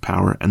fill it with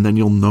power, and then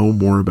you'll know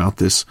more about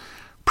this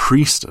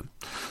priesthood.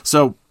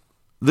 So,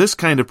 this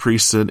kind of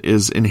priesthood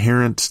is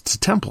inherent to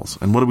temples.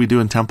 And what do we do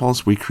in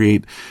temples? We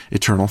create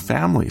eternal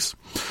families.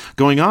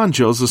 Going on,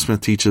 Joseph Smith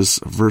teaches,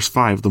 verse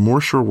 5, the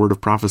more sure word of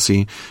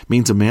prophecy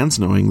means a man's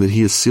knowing that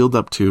he is sealed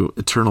up to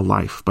eternal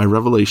life by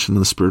revelation in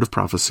the spirit of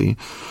prophecy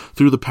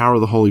through the power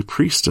of the holy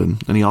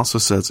priesthood. And he also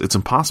says it's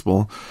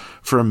impossible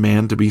for a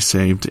man to be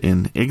saved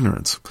in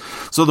ignorance.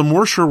 So the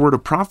more sure word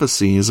of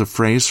prophecy is a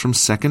phrase from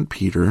 2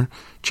 Peter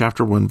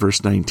chapter 1,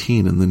 verse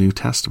 19 in the New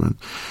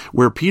Testament,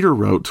 where Peter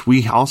wrote,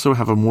 we also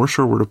have a more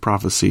sure word of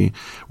prophecy,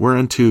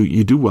 whereunto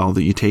you do well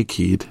that you take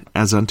heed,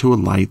 as unto a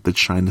light that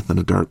shineth in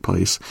a dark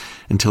place,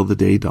 until the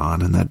day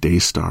dawn and that day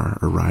star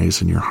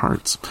arise in your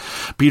hearts.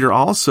 Peter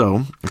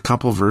also, a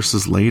couple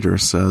verses later,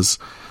 says,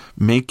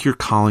 make your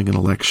calling and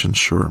election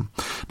sure.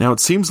 Now,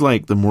 it seems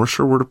like the more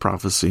sure word of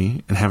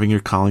prophecy and having your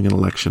calling and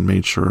election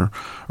made sure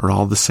are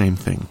all the same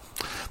thing.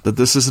 That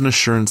this is an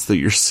assurance that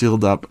you're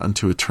sealed up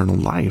unto eternal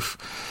life.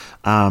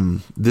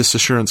 This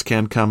assurance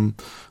can come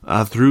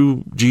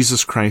through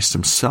Jesus Christ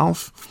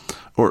himself,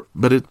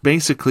 but it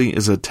basically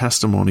is a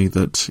testimony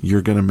that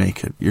you're going to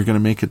make it. You're going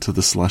to make it to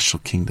the celestial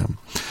kingdom.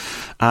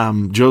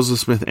 Joseph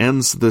Smith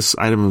ends this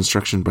item of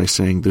instruction by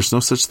saying, there's no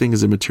such thing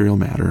as immaterial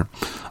matter.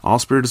 All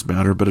spirit is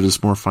matter, but it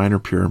is more fine or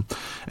pure,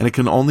 and it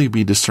can only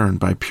be discerned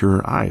by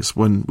pure eyes.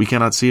 When we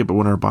cannot see it, but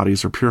when our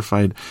bodies are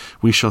purified,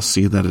 we shall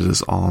see that it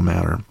is all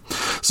matter.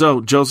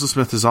 So Joseph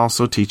Smith is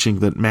also teaching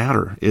that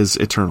matter is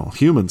eternal.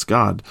 Humans,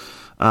 God,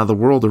 the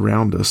world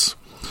around us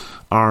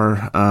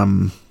are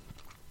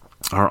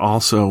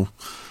also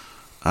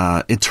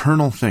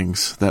eternal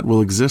things that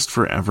will exist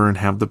forever and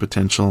have the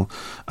potential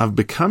of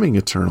becoming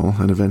eternal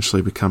and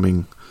eventually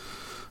becoming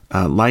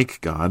like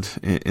God,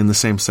 in the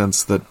same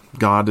sense that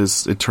God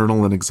is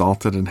eternal and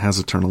exalted and has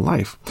eternal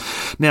life.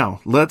 Now,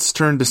 let's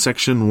turn to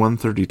section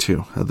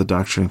 132 of the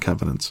Doctrine and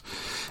Covenants.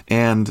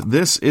 And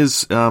this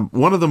is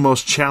one of the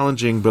most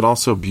challenging but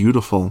also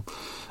beautiful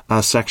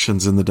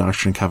sections in the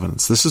Doctrine and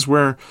Covenants. This is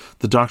where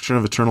the doctrine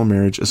of eternal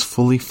marriage is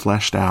fully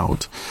fleshed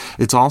out.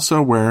 It's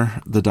also where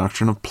the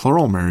doctrine of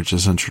plural marriage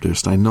is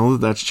introduced. I know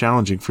that that's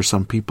challenging for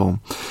some people.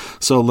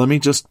 So let me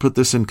just put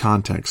this in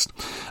context.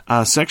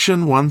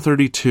 Section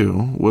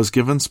 132 was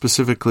given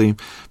specifically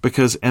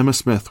because Emma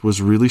Smith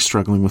was really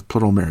struggling with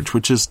plural marriage,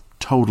 which is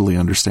totally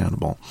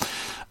understandable.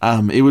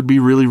 It would be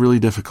really, really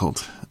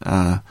difficult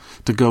to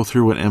go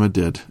through what Emma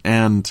did.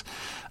 And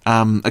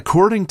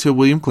according to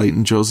William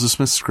Clayton, Joseph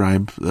Smith's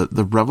scribe,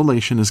 the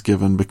revelation is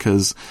given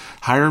because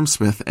Hyrum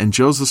Smith and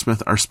Joseph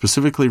Smith are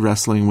specifically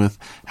wrestling with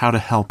how to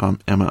help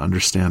Emma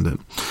understand it.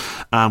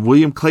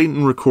 William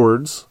Clayton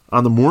records,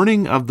 on the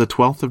morning of the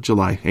 12th of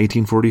July,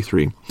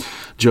 1843,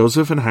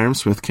 Joseph and Hyrum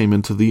Smith came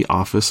into the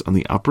office on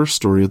the upper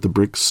story of the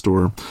brick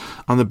store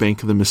on the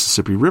bank of the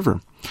Mississippi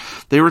River.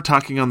 They were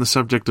talking on the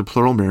subject of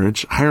plural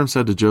marriage. Hiram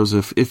said to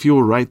Joseph, "If you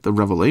will write the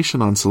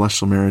revelation on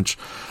celestial marriage,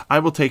 I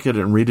will take it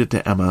and read it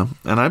to Emma,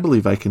 and I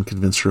believe I can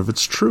convince her of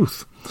its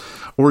truth.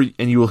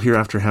 And you will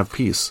hereafter have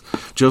peace."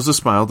 Joseph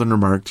smiled and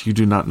remarked, "You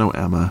do not know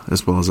Emma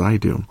as well as I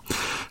do."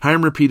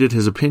 Hiram repeated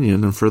his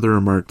opinion and further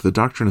remarked, "The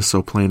doctrine is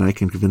so plain I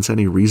can convince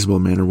any reasonable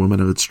man or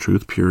woman of its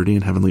truth, purity,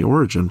 and heavenly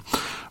origin,"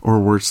 or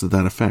words to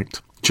that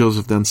effect.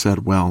 Joseph then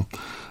said, "Well,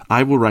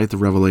 I will write the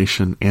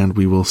revelation and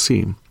we will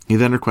see." He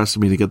then requested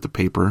me to get the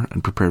paper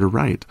and prepare to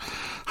write.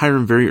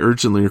 Hiram very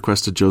urgently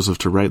requested Joseph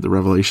to write the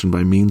revelation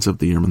by means of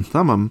the Urim and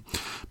Thummim,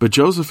 but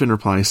Joseph in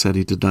reply said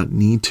he did not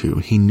need to.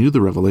 He knew the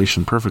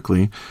revelation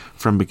perfectly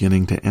from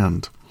beginning to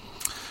end.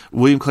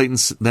 William Clayton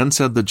then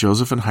said that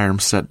Joseph and Hiram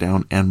sat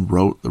down and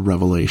wrote the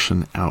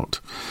revelation out.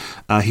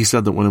 He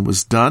said that when it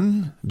was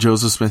done,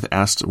 Joseph Smith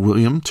asked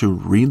William to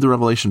read the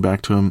revelation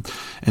back to him,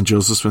 and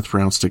Joseph Smith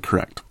pronounced it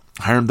correct.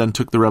 Hiram then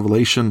took the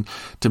revelation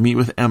to meet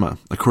with Emma.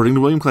 According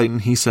to William Clayton,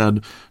 he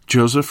said,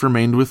 "Joseph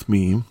remained with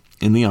me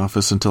in the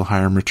office until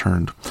Hiram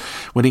returned.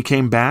 When he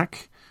came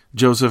back,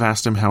 Joseph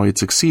asked him how he had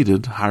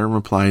succeeded. Hiram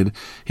replied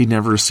he'd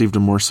never received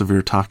a more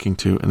severe talking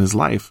to in his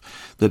life,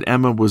 that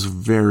Emma was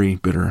very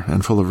bitter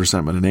and full of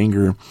resentment and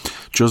anger.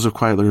 Joseph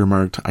quietly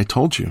remarked, "I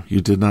told you,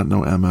 you did not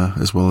know Emma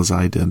as well as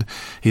I did."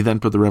 He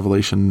then put the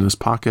revelation in his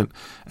pocket,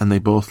 and they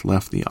both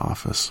left the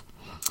office.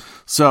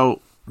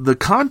 So, the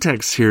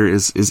context here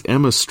is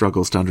Emma's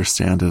struggles to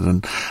understand it,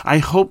 and I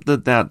hope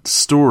that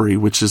story,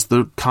 which is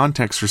the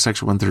context for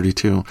Section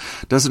 132,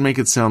 doesn't make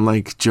it sound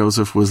like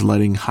Joseph was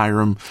letting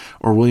Hiram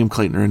or William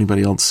Clayton or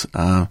anybody else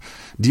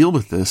deal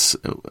with this.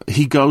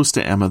 He goes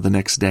to Emma the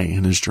next day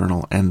in his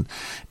journal, and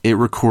it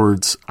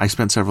records, "I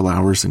spent several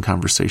hours in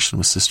conversation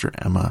with Sister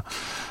Emma."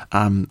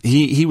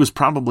 He was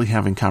probably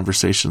having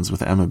conversations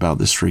with Emma about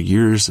this for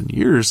years and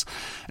years,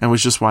 and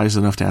was just wise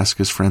enough to ask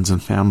his friends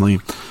and family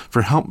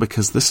for help,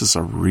 because this is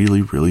a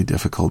really, really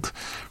difficult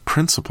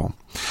principle.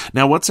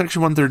 Now, what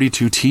Section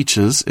 132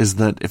 teaches is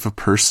that if a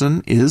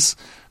person is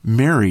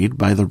married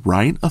by the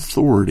right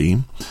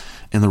authority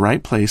in the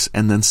right place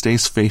and then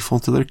stays faithful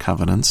to their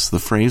covenants, the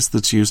phrase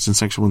that's used in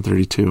Section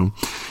 132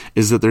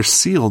 is that they're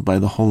sealed by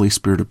the Holy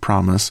Spirit of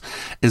promise,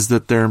 is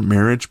that their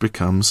marriage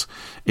becomes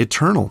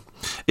eternal.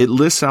 It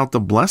lists out the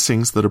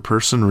blessings that a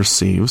person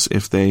receives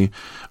if they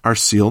are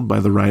sealed by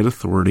the right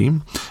authority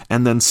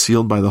and then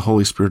sealed by the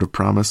Holy Spirit of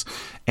promise.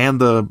 And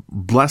the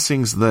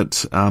blessings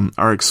that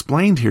are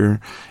explained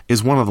here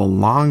is one of the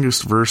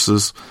longest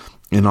verses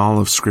in all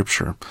of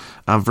Scripture.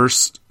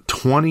 Verse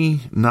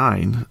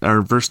 29,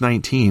 or verse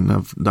 19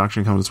 of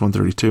Doctrine and Covenants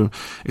 132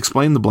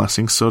 explain the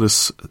blessings. So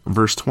does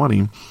verse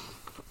 20.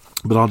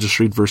 But I'll just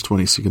read verse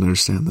 20 so you can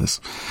understand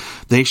this.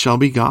 "They shall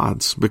be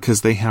gods,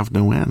 because they have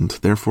no end.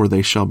 Therefore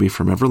they shall be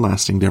from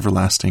everlasting to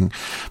everlasting,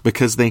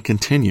 because they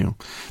continue.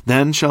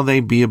 Then shall they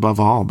be above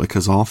all,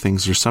 because all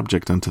things are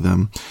subject unto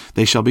them.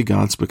 They shall be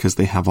gods, because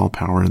they have all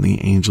power, and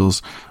the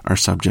angels are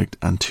subject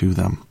unto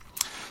them."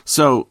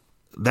 So,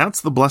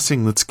 that's the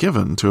blessing that's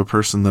given to a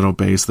person that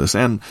obeys this.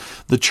 And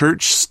the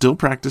church still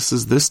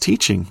practices this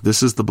teaching.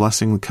 This is the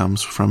blessing that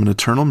comes from an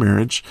eternal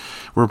marriage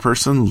where a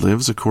person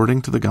lives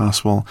according to the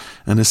gospel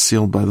and is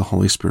sealed by the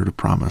Holy Spirit of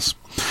promise.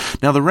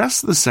 Now, the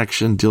rest of the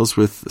section deals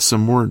with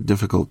some more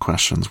difficult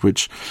questions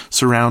which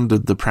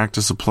surrounded the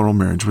practice of plural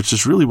marriage, which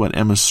is really what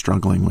Emma's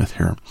struggling with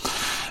here.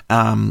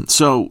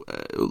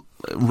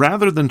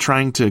 Rather than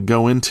trying to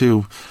go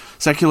into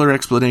secular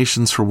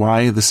explanations for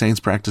why the saints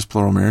practice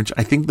plural marriage,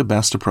 I think the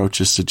best approach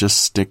is to just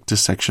stick to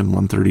Section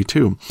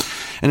 132.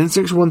 And in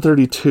Section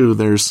 132,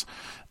 there's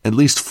at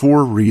least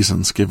 4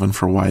 reasons given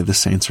for why the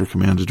saints are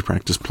commanded to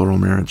practice plural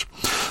marriage.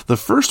 The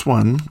first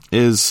one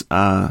is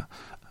that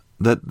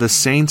the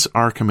saints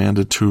are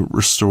commanded to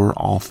restore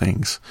all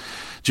things.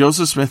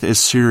 Joseph Smith is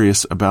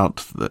serious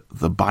about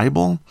the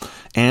Bible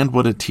and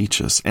what it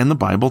teaches. And the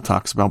Bible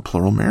talks about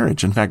plural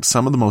marriage. In fact,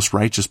 some of the most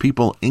righteous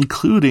people,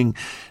 including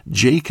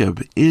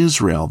Jacob,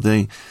 Israel,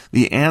 the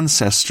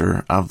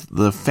ancestor of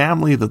the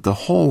family that the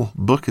whole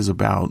book is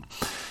about,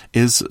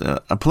 is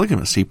a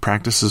polygamist. He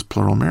practices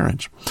plural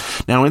marriage.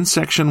 Now, in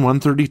Section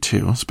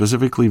 132,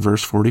 specifically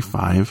verse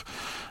 45,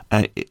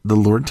 the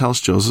Lord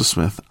tells Joseph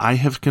Smith, "I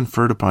have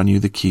conferred upon you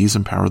the keys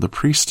and power of the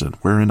priesthood,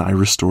 wherein I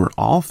restore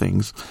all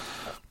things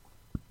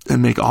and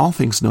make all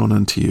things known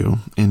unto you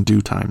in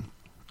due time."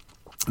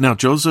 Now,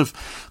 Joseph,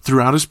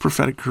 throughout his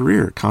prophetic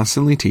career,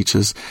 constantly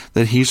teaches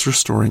that he's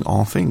restoring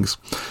all things.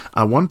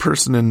 One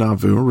person in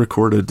Nauvoo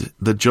recorded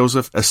that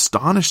Joseph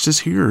astonished his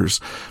hearers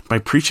by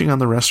preaching on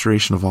the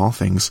restoration of all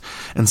things,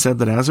 and said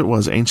that as it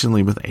was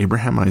anciently with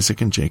Abraham,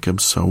 Isaac, and Jacob,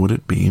 so would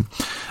it be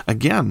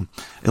again.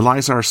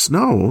 Eleazar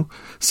Snow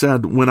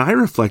said, "When I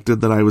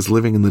reflected that I was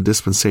living in the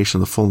dispensation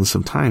of the fullness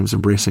of times,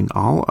 embracing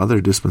all other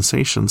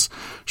dispensations,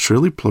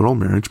 surely plural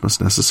marriage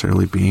must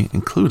necessarily be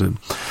included."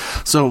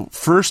 So,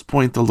 first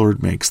point the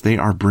Lord makes, they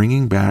are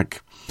bringing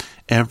back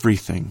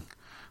everything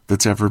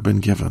that's ever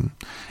been given.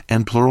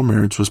 And plural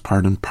marriage was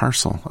part and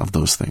parcel of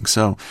those things.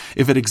 So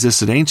if it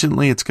existed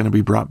anciently, it's going to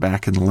be brought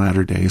back in the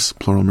latter days.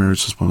 Plural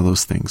marriage is one of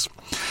those things.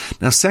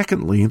 Now,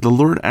 secondly, the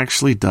Lord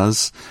actually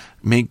does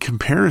make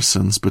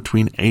comparisons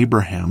between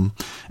Abraham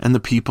and the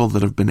people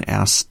that have been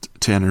asked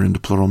to enter into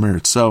plural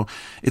marriage. So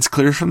it's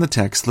clear from the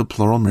text that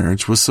plural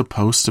marriage was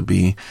supposed to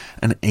be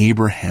an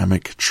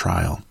Abrahamic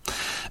trial.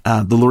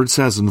 The Lord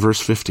says in verse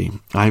 50,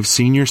 I have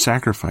seen your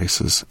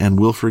sacrifices and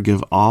will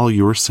forgive all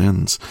your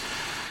sins.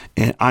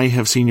 I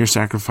have seen your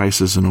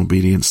sacrifices in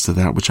obedience to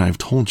that which I have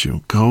told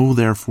you. Go,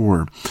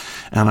 therefore,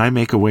 and I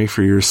make a way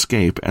for your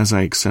escape, as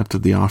I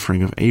accepted the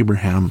offering of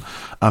Abraham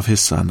of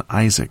his son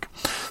Isaac.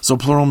 So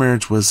plural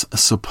marriage was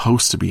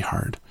supposed to be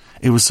hard.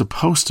 It was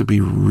supposed to be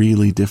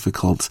really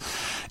difficult,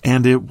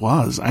 and it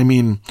was. I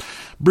mean,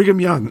 Brigham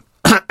Young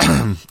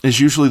is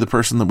usually the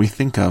person that we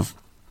think of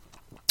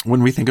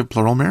when we think of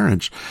plural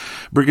marriage.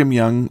 Brigham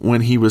Young,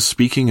 when he was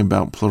speaking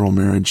about plural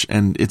marriage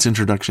and its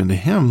introduction to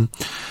him,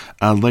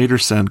 later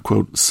said,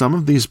 quote, some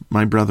of these,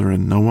 my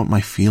brethren, know what my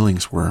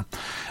feelings were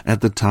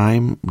at the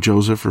time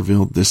Joseph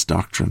revealed this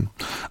doctrine.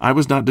 I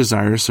was not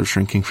desirous of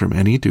shrinking from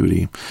any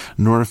duty,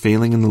 nor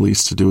failing in the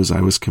least to do as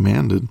I was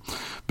commanded,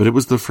 but it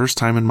was the first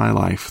time in my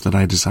life that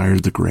I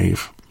desired the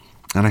grave.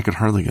 And I could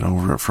hardly get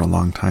over it for a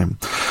long time.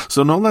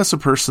 So no less a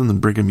person than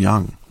Brigham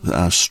Young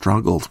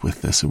struggled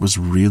with this. It was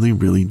really,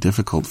 really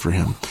difficult for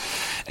him.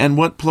 And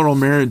what plural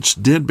marriage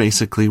did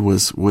basically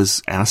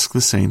was ask the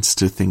saints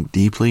to think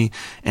deeply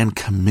and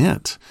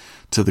commit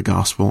to the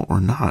gospel or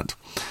not.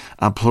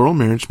 Plural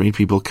marriage made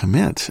people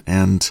commit.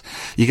 And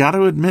you got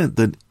to admit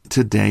that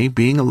today,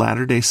 being a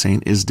Latter-day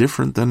Saint is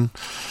different than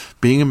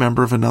being a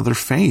member of another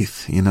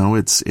faith. You know,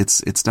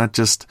 it's not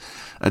just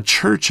a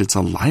church, it's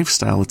a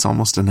lifestyle, it's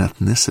almost an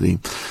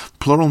ethnicity.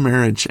 Plural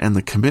marriage and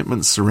the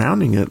commitments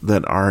surrounding it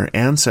that our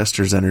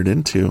ancestors entered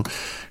into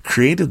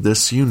created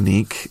this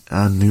unique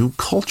new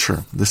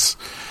culture, this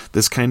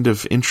kind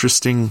of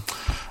interesting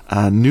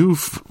new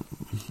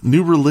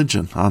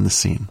religion on the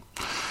scene.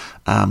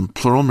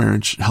 Plural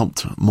marriage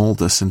helped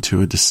mold us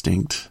into a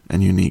distinct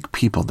and unique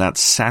people. That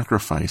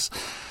sacrifice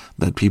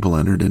that people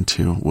entered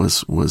into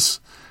was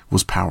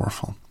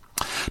powerful.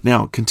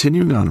 Now,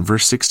 continuing on in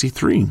verse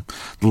 63,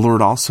 the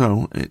Lord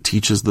also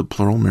teaches that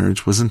plural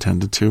marriage was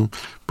intended to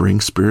bring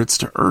spirits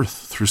to earth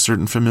through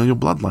certain familial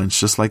bloodlines,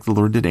 just like the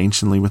Lord did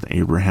anciently with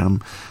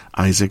Abraham,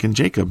 Isaac, and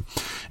Jacob.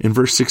 In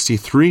verse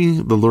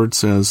 63, the Lord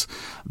says,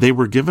 they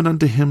were given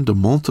unto him to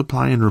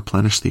multiply and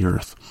replenish the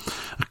earth,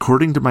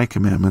 according to my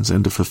commandments,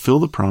 and to fulfill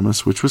the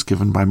promise which was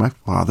given by my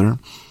Father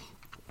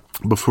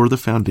before the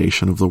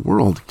foundation of the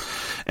world,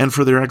 and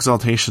for their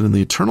exaltation in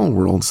the eternal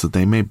worlds, that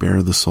they may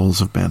bear the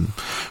souls of men.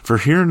 For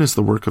herein is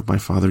the work of my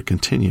Father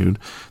continued,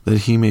 that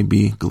he may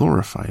be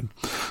glorified.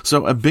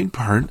 So a big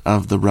part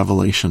of the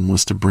revelation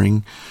was to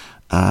bring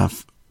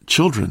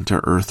children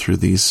to earth through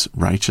these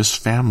righteous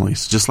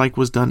families, just like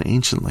was done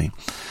anciently.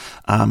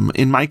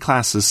 In my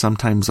classes,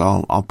 sometimes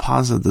I'll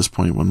pause at this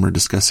point when we're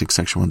discussing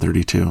Section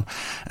 132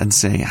 and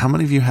say, how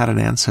many of you had an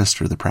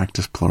ancestor that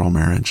practiced plural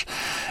marriage?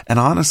 And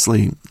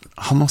honestly,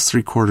 almost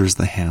 3/4 of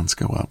the hands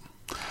go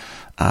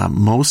up.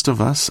 Most of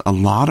us, a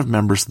lot of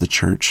members of the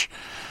church,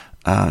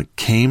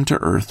 came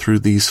to earth through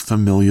these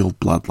familial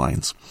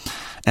bloodlines,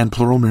 and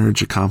plural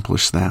marriage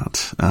accomplished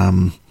that.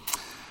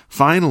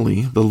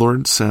 Finally, the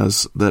Lord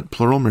says that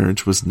plural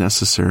marriage was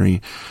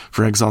necessary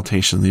for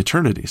exaltation in the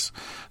eternities.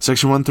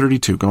 Section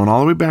 132, going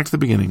all the way back to the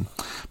beginning.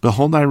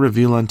 Behold, I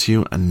reveal unto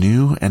you a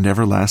new and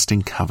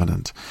everlasting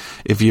covenant.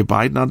 If ye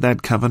abide not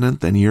that covenant,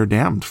 then ye are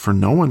damned, for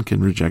no one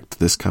can reject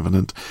this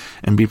covenant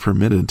and be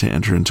permitted to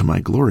enter into my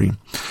glory.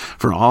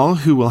 For all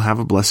who will have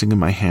a blessing in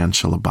my hand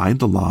shall abide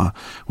the law,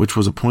 which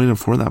was appointed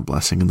for that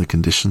blessing and the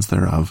conditions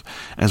thereof,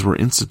 as were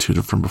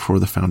instituted from before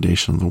the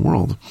foundation of the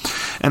world.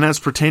 And as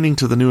pertaining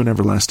to the new and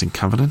everlasting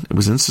covenant, it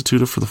was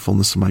instituted for the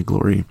fullness of my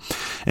glory.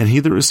 And he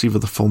that receiveth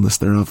the fullness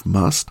thereof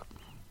must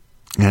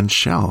and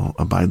shall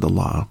abide the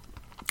law,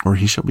 or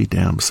he shall be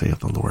damned, saith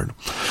the Lord.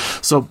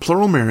 So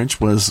plural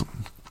marriage was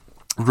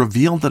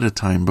revealed at a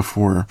time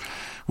before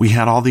we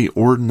had all the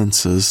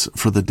ordinances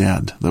for the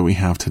dead that we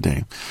have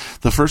today.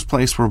 The first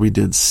place where we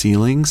did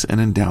sealings and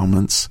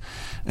endowments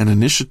and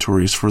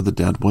initiatories for the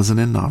dead wasn't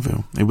in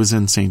Nauvoo. It was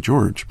in St.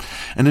 George.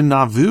 And in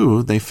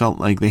Nauvoo, they felt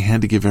like they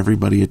had to give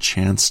everybody a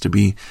chance to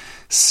be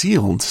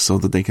sealed so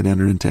that they could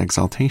enter into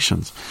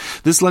exaltations.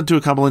 This led to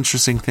a couple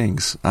interesting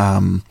things.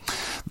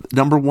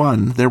 Number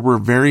one, there were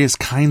various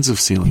kinds of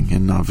sealing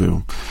in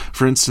Nauvoo.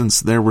 For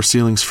instance, there were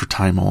sealings for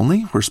time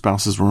only, where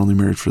spouses were only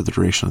married for the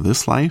duration of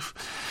this life.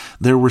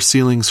 There were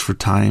sealings for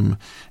time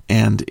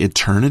and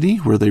eternity,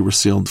 where they were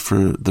sealed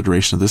for the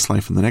duration of this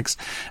life and the next.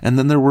 And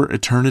then there were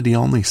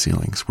eternity-only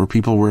sealings, where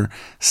people were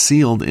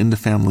sealed into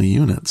family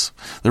units.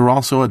 There were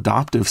also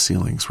adoptive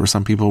sealings, where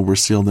some people were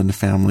sealed into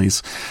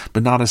families,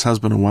 but not as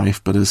husband and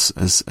wife, but as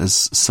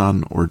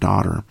son or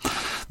daughter.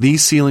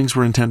 These sealings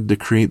were intended to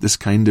create this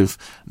kind of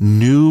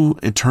new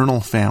eternal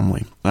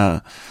family.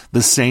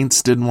 The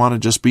saints didn't want to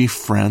just be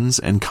friends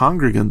and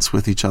congregants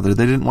with each other.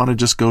 They didn't want to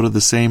just go to the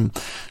same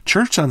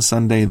church on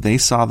Sunday. They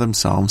saw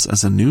themselves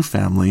as a new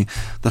family,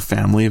 the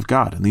family of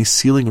God. And these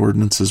sealing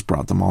ordinances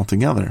brought them all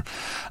together.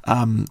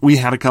 We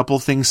had a couple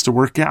things to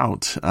work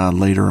out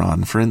later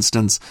on. For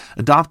instance,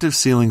 adoptive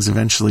sealings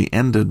eventually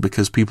ended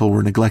because people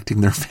were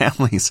neglecting their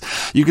families.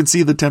 You can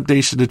see the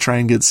temptation to try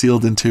and get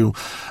sealed into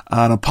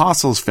an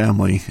apostle's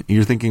family.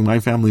 You're thinking, my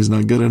family's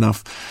not good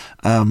enough.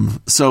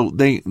 So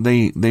they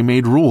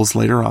made rules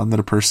later on that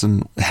a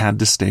person had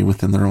to stay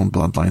within their own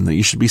bloodline, that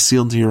you should be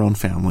sealed to your own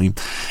family,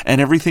 and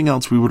everything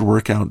else we would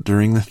work out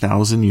during the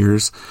 1,000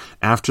 years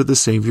after the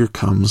Savior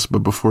comes, but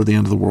before the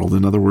end of the world.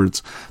 In other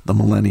words, the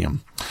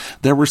millennium.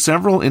 There were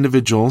several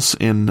individuals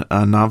in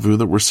Nauvoo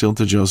that were sealed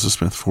to Joseph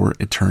Smith for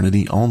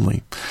eternity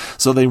only.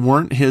 So they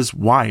weren't his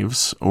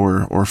wives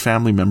or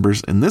family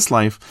members in this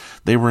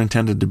life. They were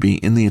intended to be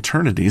in the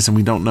eternities, and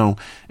we don't know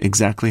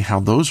exactly how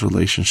those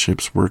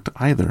relationships worked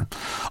either.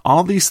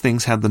 All these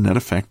things had the net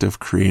effect of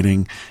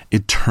creating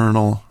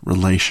eternal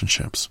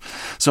relationships.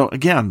 So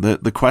again,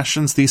 the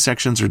questions these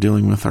sections are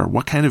dealing with are,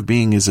 what kind of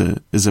being is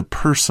a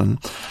person?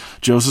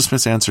 Joseph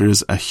Smith's answer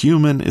is, a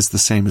human is the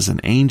same as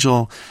an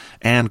angel,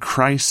 and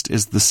Christ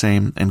is the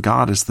same, and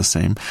God is the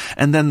same.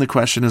 And then the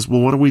question is,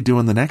 well, what do we do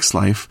in the next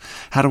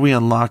life? How do we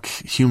unlock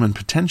human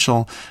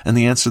potential? And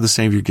the answer the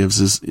Savior gives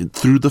is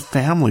through the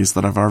families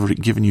that I've already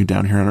given you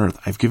down here on earth.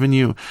 I've given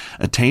you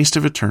a taste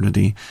of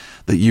eternity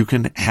that you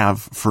can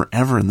have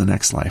forever in the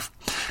next life.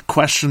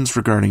 Questions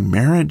regarding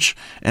marriage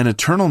and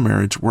eternal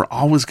marriage were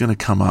always going to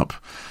come up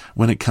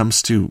when it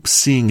comes to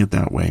seeing it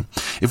that way.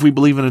 If we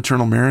believe in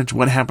eternal marriage,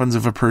 what happens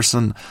if a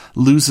person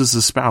loses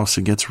a spouse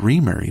and gets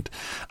remarried?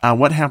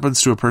 What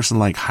happens to a person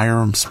like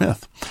Hyrum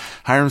Smith?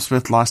 Hyrum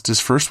Smith lost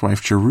his first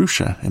wife,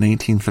 Jerusha, in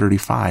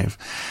 1835,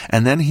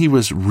 and then he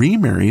was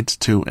remarried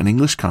to an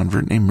English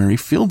convert named Mary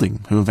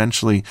Fielding, who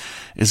eventually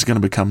is going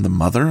to become the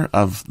mother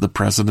of the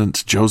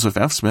President Joseph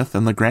F. Smith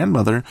and the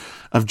grandmother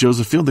of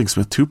Joseph Fielding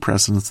Smith, two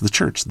presidents of the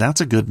church.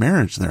 That's a good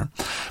marriage there.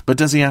 But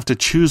does he have to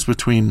choose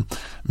between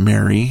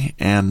Mary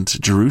and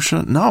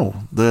Jerusha?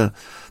 No. The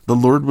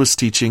Lord was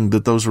teaching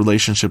that those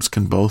relationships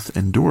can both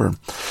endure.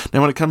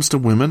 Now, when it comes to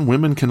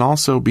women can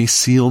also be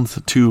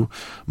sealed to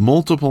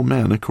multiple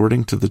men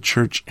according to the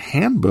church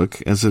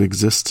handbook as it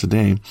exists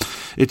today.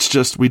 It's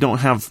just we don't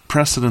have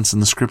precedence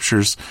in the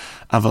scriptures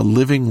of a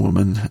living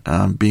woman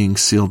being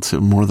sealed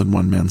to more than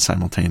one man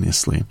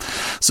simultaneously.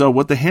 So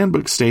what the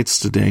handbook states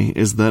today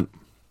is that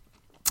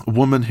a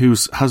woman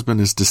whose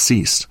husband is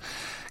deceased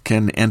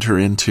can enter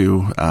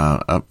into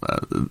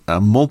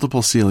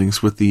multiple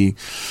sealings with the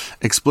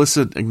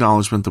explicit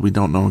acknowledgement that we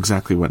don't know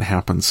exactly what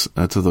happens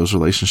to those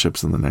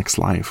relationships in the next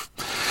life.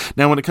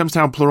 Now, when it comes to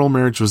how plural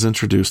marriage was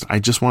introduced, I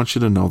just want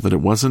you to know that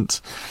it wasn't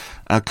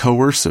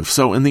coercive.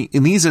 So in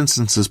these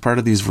instances, part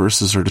of these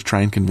verses are to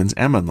try and convince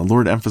Emma. And the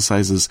Lord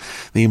emphasizes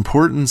the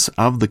importance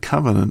of the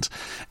covenant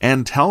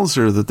and tells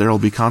her that there will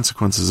be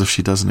consequences if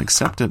she doesn't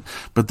accept it.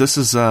 But this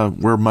is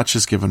where much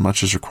is given,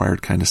 much is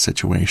required kind of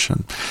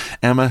situation.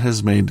 Emma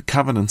has made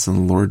covenants, and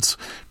the Lord's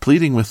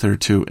pleading with her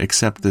to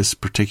accept this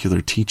particular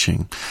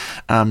teaching.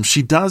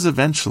 She does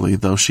eventually,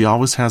 though she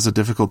always has a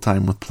difficult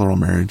time with plural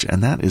marriage,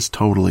 and that is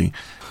totally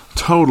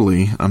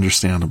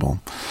understandable.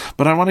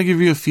 But I want to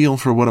give you a feel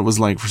for what it was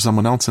like for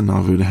someone else in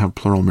Nauvoo to have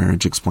plural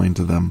marriage explained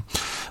to them.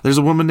 There's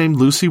a woman named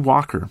Lucy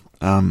Walker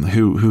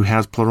who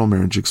has plural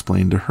marriage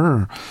explained to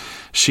her.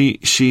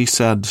 She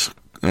said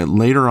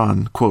later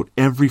on, quote,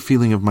 "Every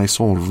feeling of my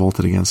soul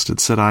revolted against it.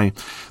 Said I,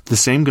 the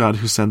same God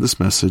who sent this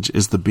message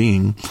is the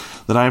being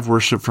that I have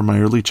worshipped from my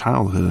early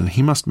childhood, and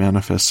he must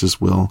manifest his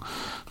will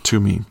to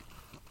me.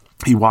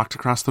 He walked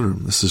across the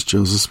room," this is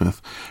Joseph Smith,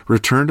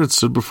 "returned and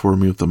stood before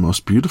me with the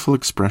most beautiful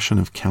expression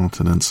of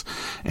countenance,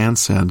 and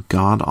said,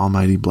 'God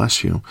Almighty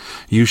bless you.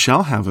 You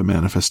shall have a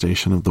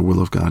manifestation of the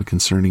will of God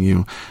concerning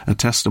you, a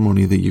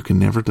testimony that you can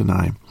never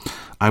deny.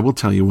 I will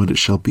tell you what it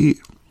shall be.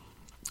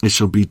 It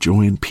shall be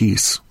joy and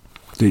peace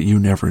that you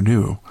never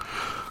knew.'"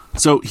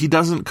 So he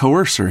doesn't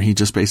coerce her. He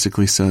just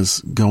basically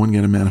says, go and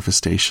get a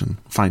manifestation.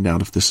 Find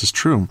out if this is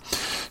true.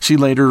 She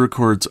later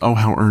records, "Oh,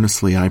 how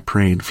earnestly I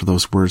prayed for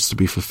those words to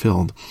be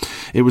fulfilled.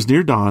 It was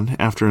near dawn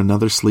after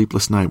another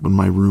sleepless night when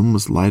my room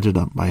was lighted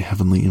up by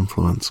heavenly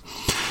influence.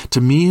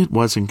 To me it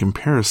was in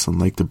comparison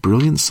like the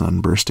brilliant sun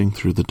bursting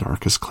through the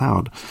darkest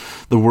cloud.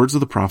 The words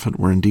of the prophet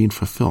were indeed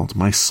fulfilled.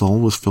 My soul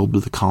was filled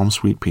with a calm,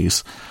 sweet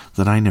peace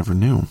that I never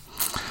knew.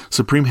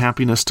 Supreme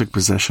happiness took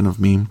possession of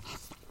me,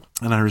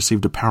 and I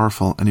received a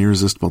powerful and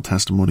irresistible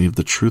testimony of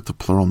the truth of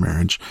plural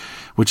marriage,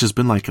 which has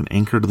been like an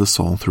anchor to the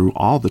soul through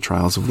all the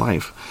trials of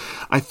life.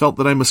 I felt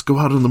that I must go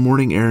out in the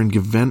morning air and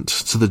give vent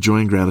to the joy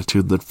and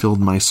gratitude that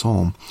filled my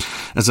soul.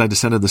 As I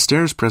descended the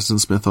stairs,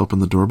 President Smith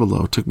opened the door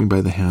below, took me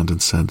by the hand,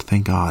 and said,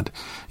 'Thank God,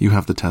 you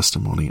have the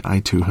testimony. I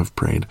too have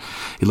prayed.'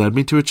 He led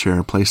me to a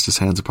chair, placed his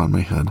hands upon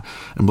my head,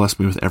 and blessed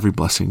me with every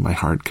blessing my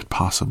heart could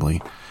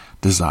possibly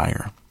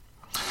desire."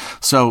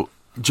 So,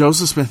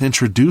 Joseph Smith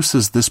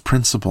introduces this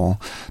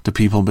principle to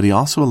people, but he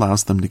also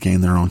allows them to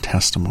gain their own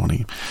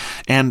testimony.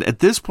 And at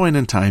this point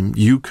in time,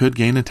 you could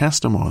gain a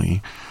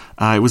testimony.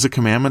 It was a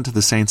commandment to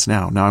the saints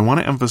now. Now, I want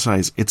to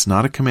emphasize, it's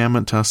not a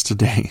commandment to us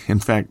today. In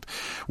fact,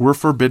 we're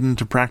forbidden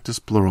to practice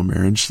plural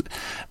marriage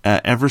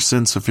ever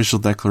since Official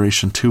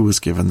Declaration 2 was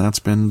given. That's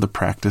been the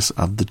practice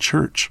of the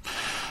church.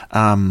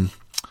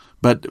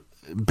 But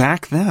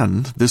back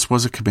then, this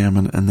was a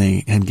commandment, and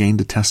they had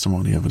gained a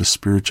testimony of it, a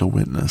spiritual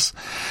witness.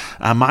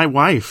 My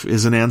wife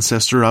is an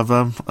ancestor of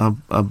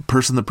a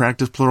person that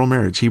practiced plural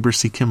marriage, Heber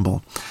C.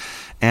 Kimball.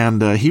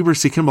 And Heber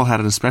C. Kimball had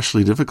an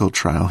especially difficult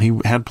trial. He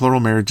had plural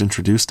marriage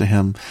introduced to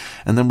him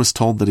and then was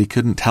told that he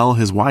couldn't tell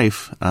his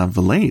wife,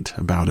 Vilate,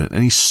 about it.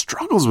 And he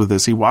struggles with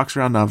this. He walks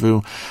around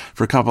Nauvoo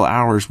for a couple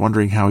hours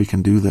wondering how he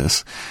can do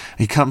this.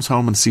 He comes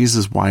home and sees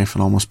his wife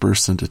and almost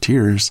bursts into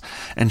tears.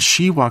 And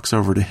she walks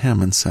over to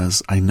him and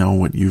says, "I know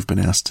what you've been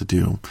asked to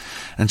do."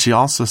 And she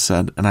also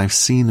said, "And I've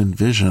seen in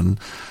vision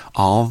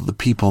all the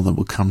people that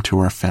will come to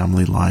our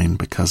family line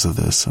because of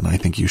this, and I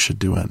think you should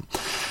do it."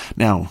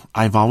 Now,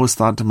 I've always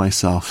thought to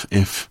myself,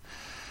 if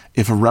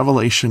a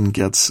revelation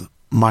gets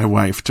my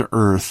wife to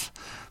earth,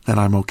 then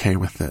I'm okay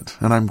with it.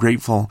 And I'm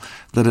grateful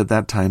that at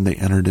that time they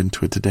entered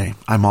into it today.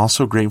 I'm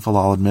also grateful,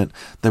 I'll admit,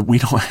 that we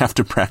don't have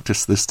to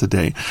practice this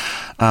today.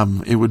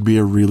 It would be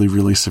a really,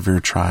 really severe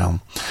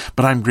trial.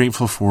 But I'm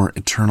grateful for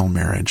eternal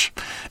marriage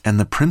and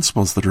the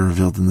principles that are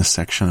revealed in this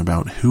section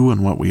about who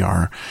and what we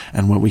are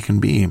and what we can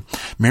be.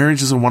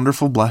 Marriage is a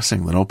wonderful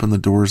blessing that opened the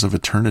doors of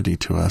eternity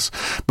to us.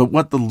 But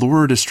what the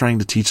Lord is trying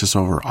to teach us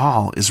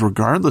overall is,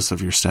 regardless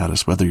of your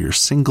status, whether you're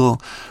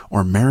single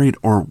or married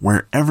or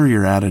wherever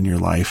you're at in your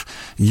life,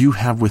 you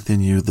have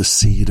within you the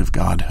seed of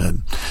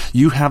godhood.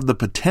 You have the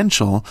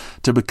potential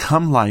to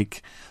become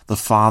like the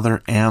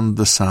Father and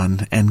the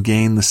Son and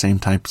gain the same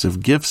types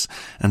of gifts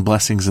and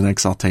blessings and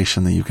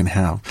exaltation that you can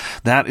have.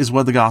 That is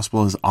what the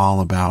gospel is all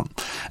about.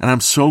 And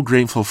I'm so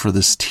grateful for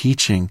this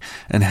teaching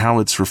and how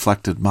it's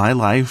reflected my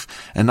life,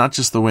 and not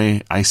just the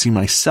way I see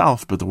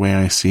myself, but the way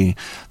I see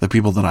the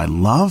people that I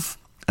love,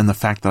 and the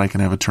fact that I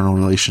can have eternal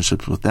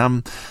relationships with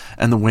them,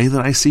 and the way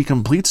that I see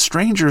complete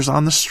strangers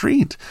on the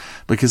street,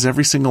 because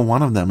every single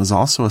one of them is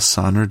also a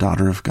son or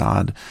daughter of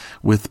God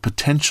with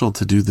potential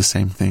to do the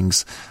same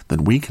things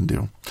that we can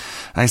do.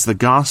 As the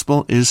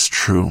gospel is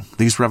true,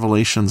 these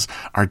revelations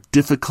are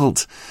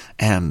difficult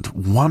and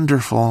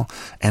wonderful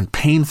and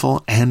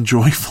painful and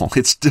joyful.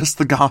 It's just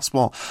the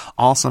gospel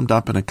all summed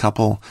up in a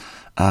couple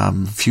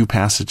few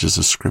passages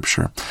of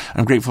Scripture.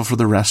 I'm grateful for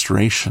the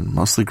restoration,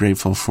 mostly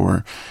grateful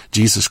for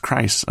Jesus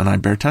Christ, and I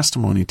bear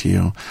testimony to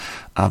you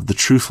of the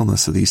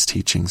truthfulness of these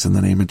teachings. In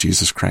the name of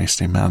Jesus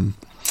Christ, amen.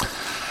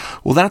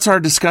 Well, that's our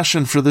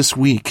discussion for this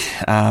week.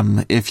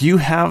 If you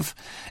have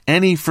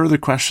any further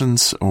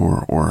questions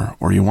or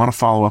you want to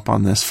follow up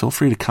on this, feel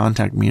free to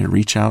contact me or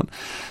reach out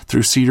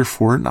through Cedar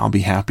Fort, and I'll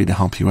be happy to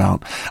help you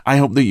out. I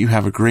hope that you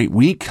have a great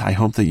week. I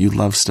hope that you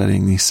love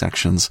studying these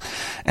sections,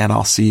 and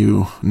I'll see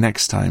you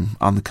next time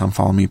on the Come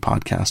Follow Me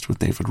podcast with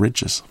David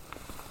Ridges.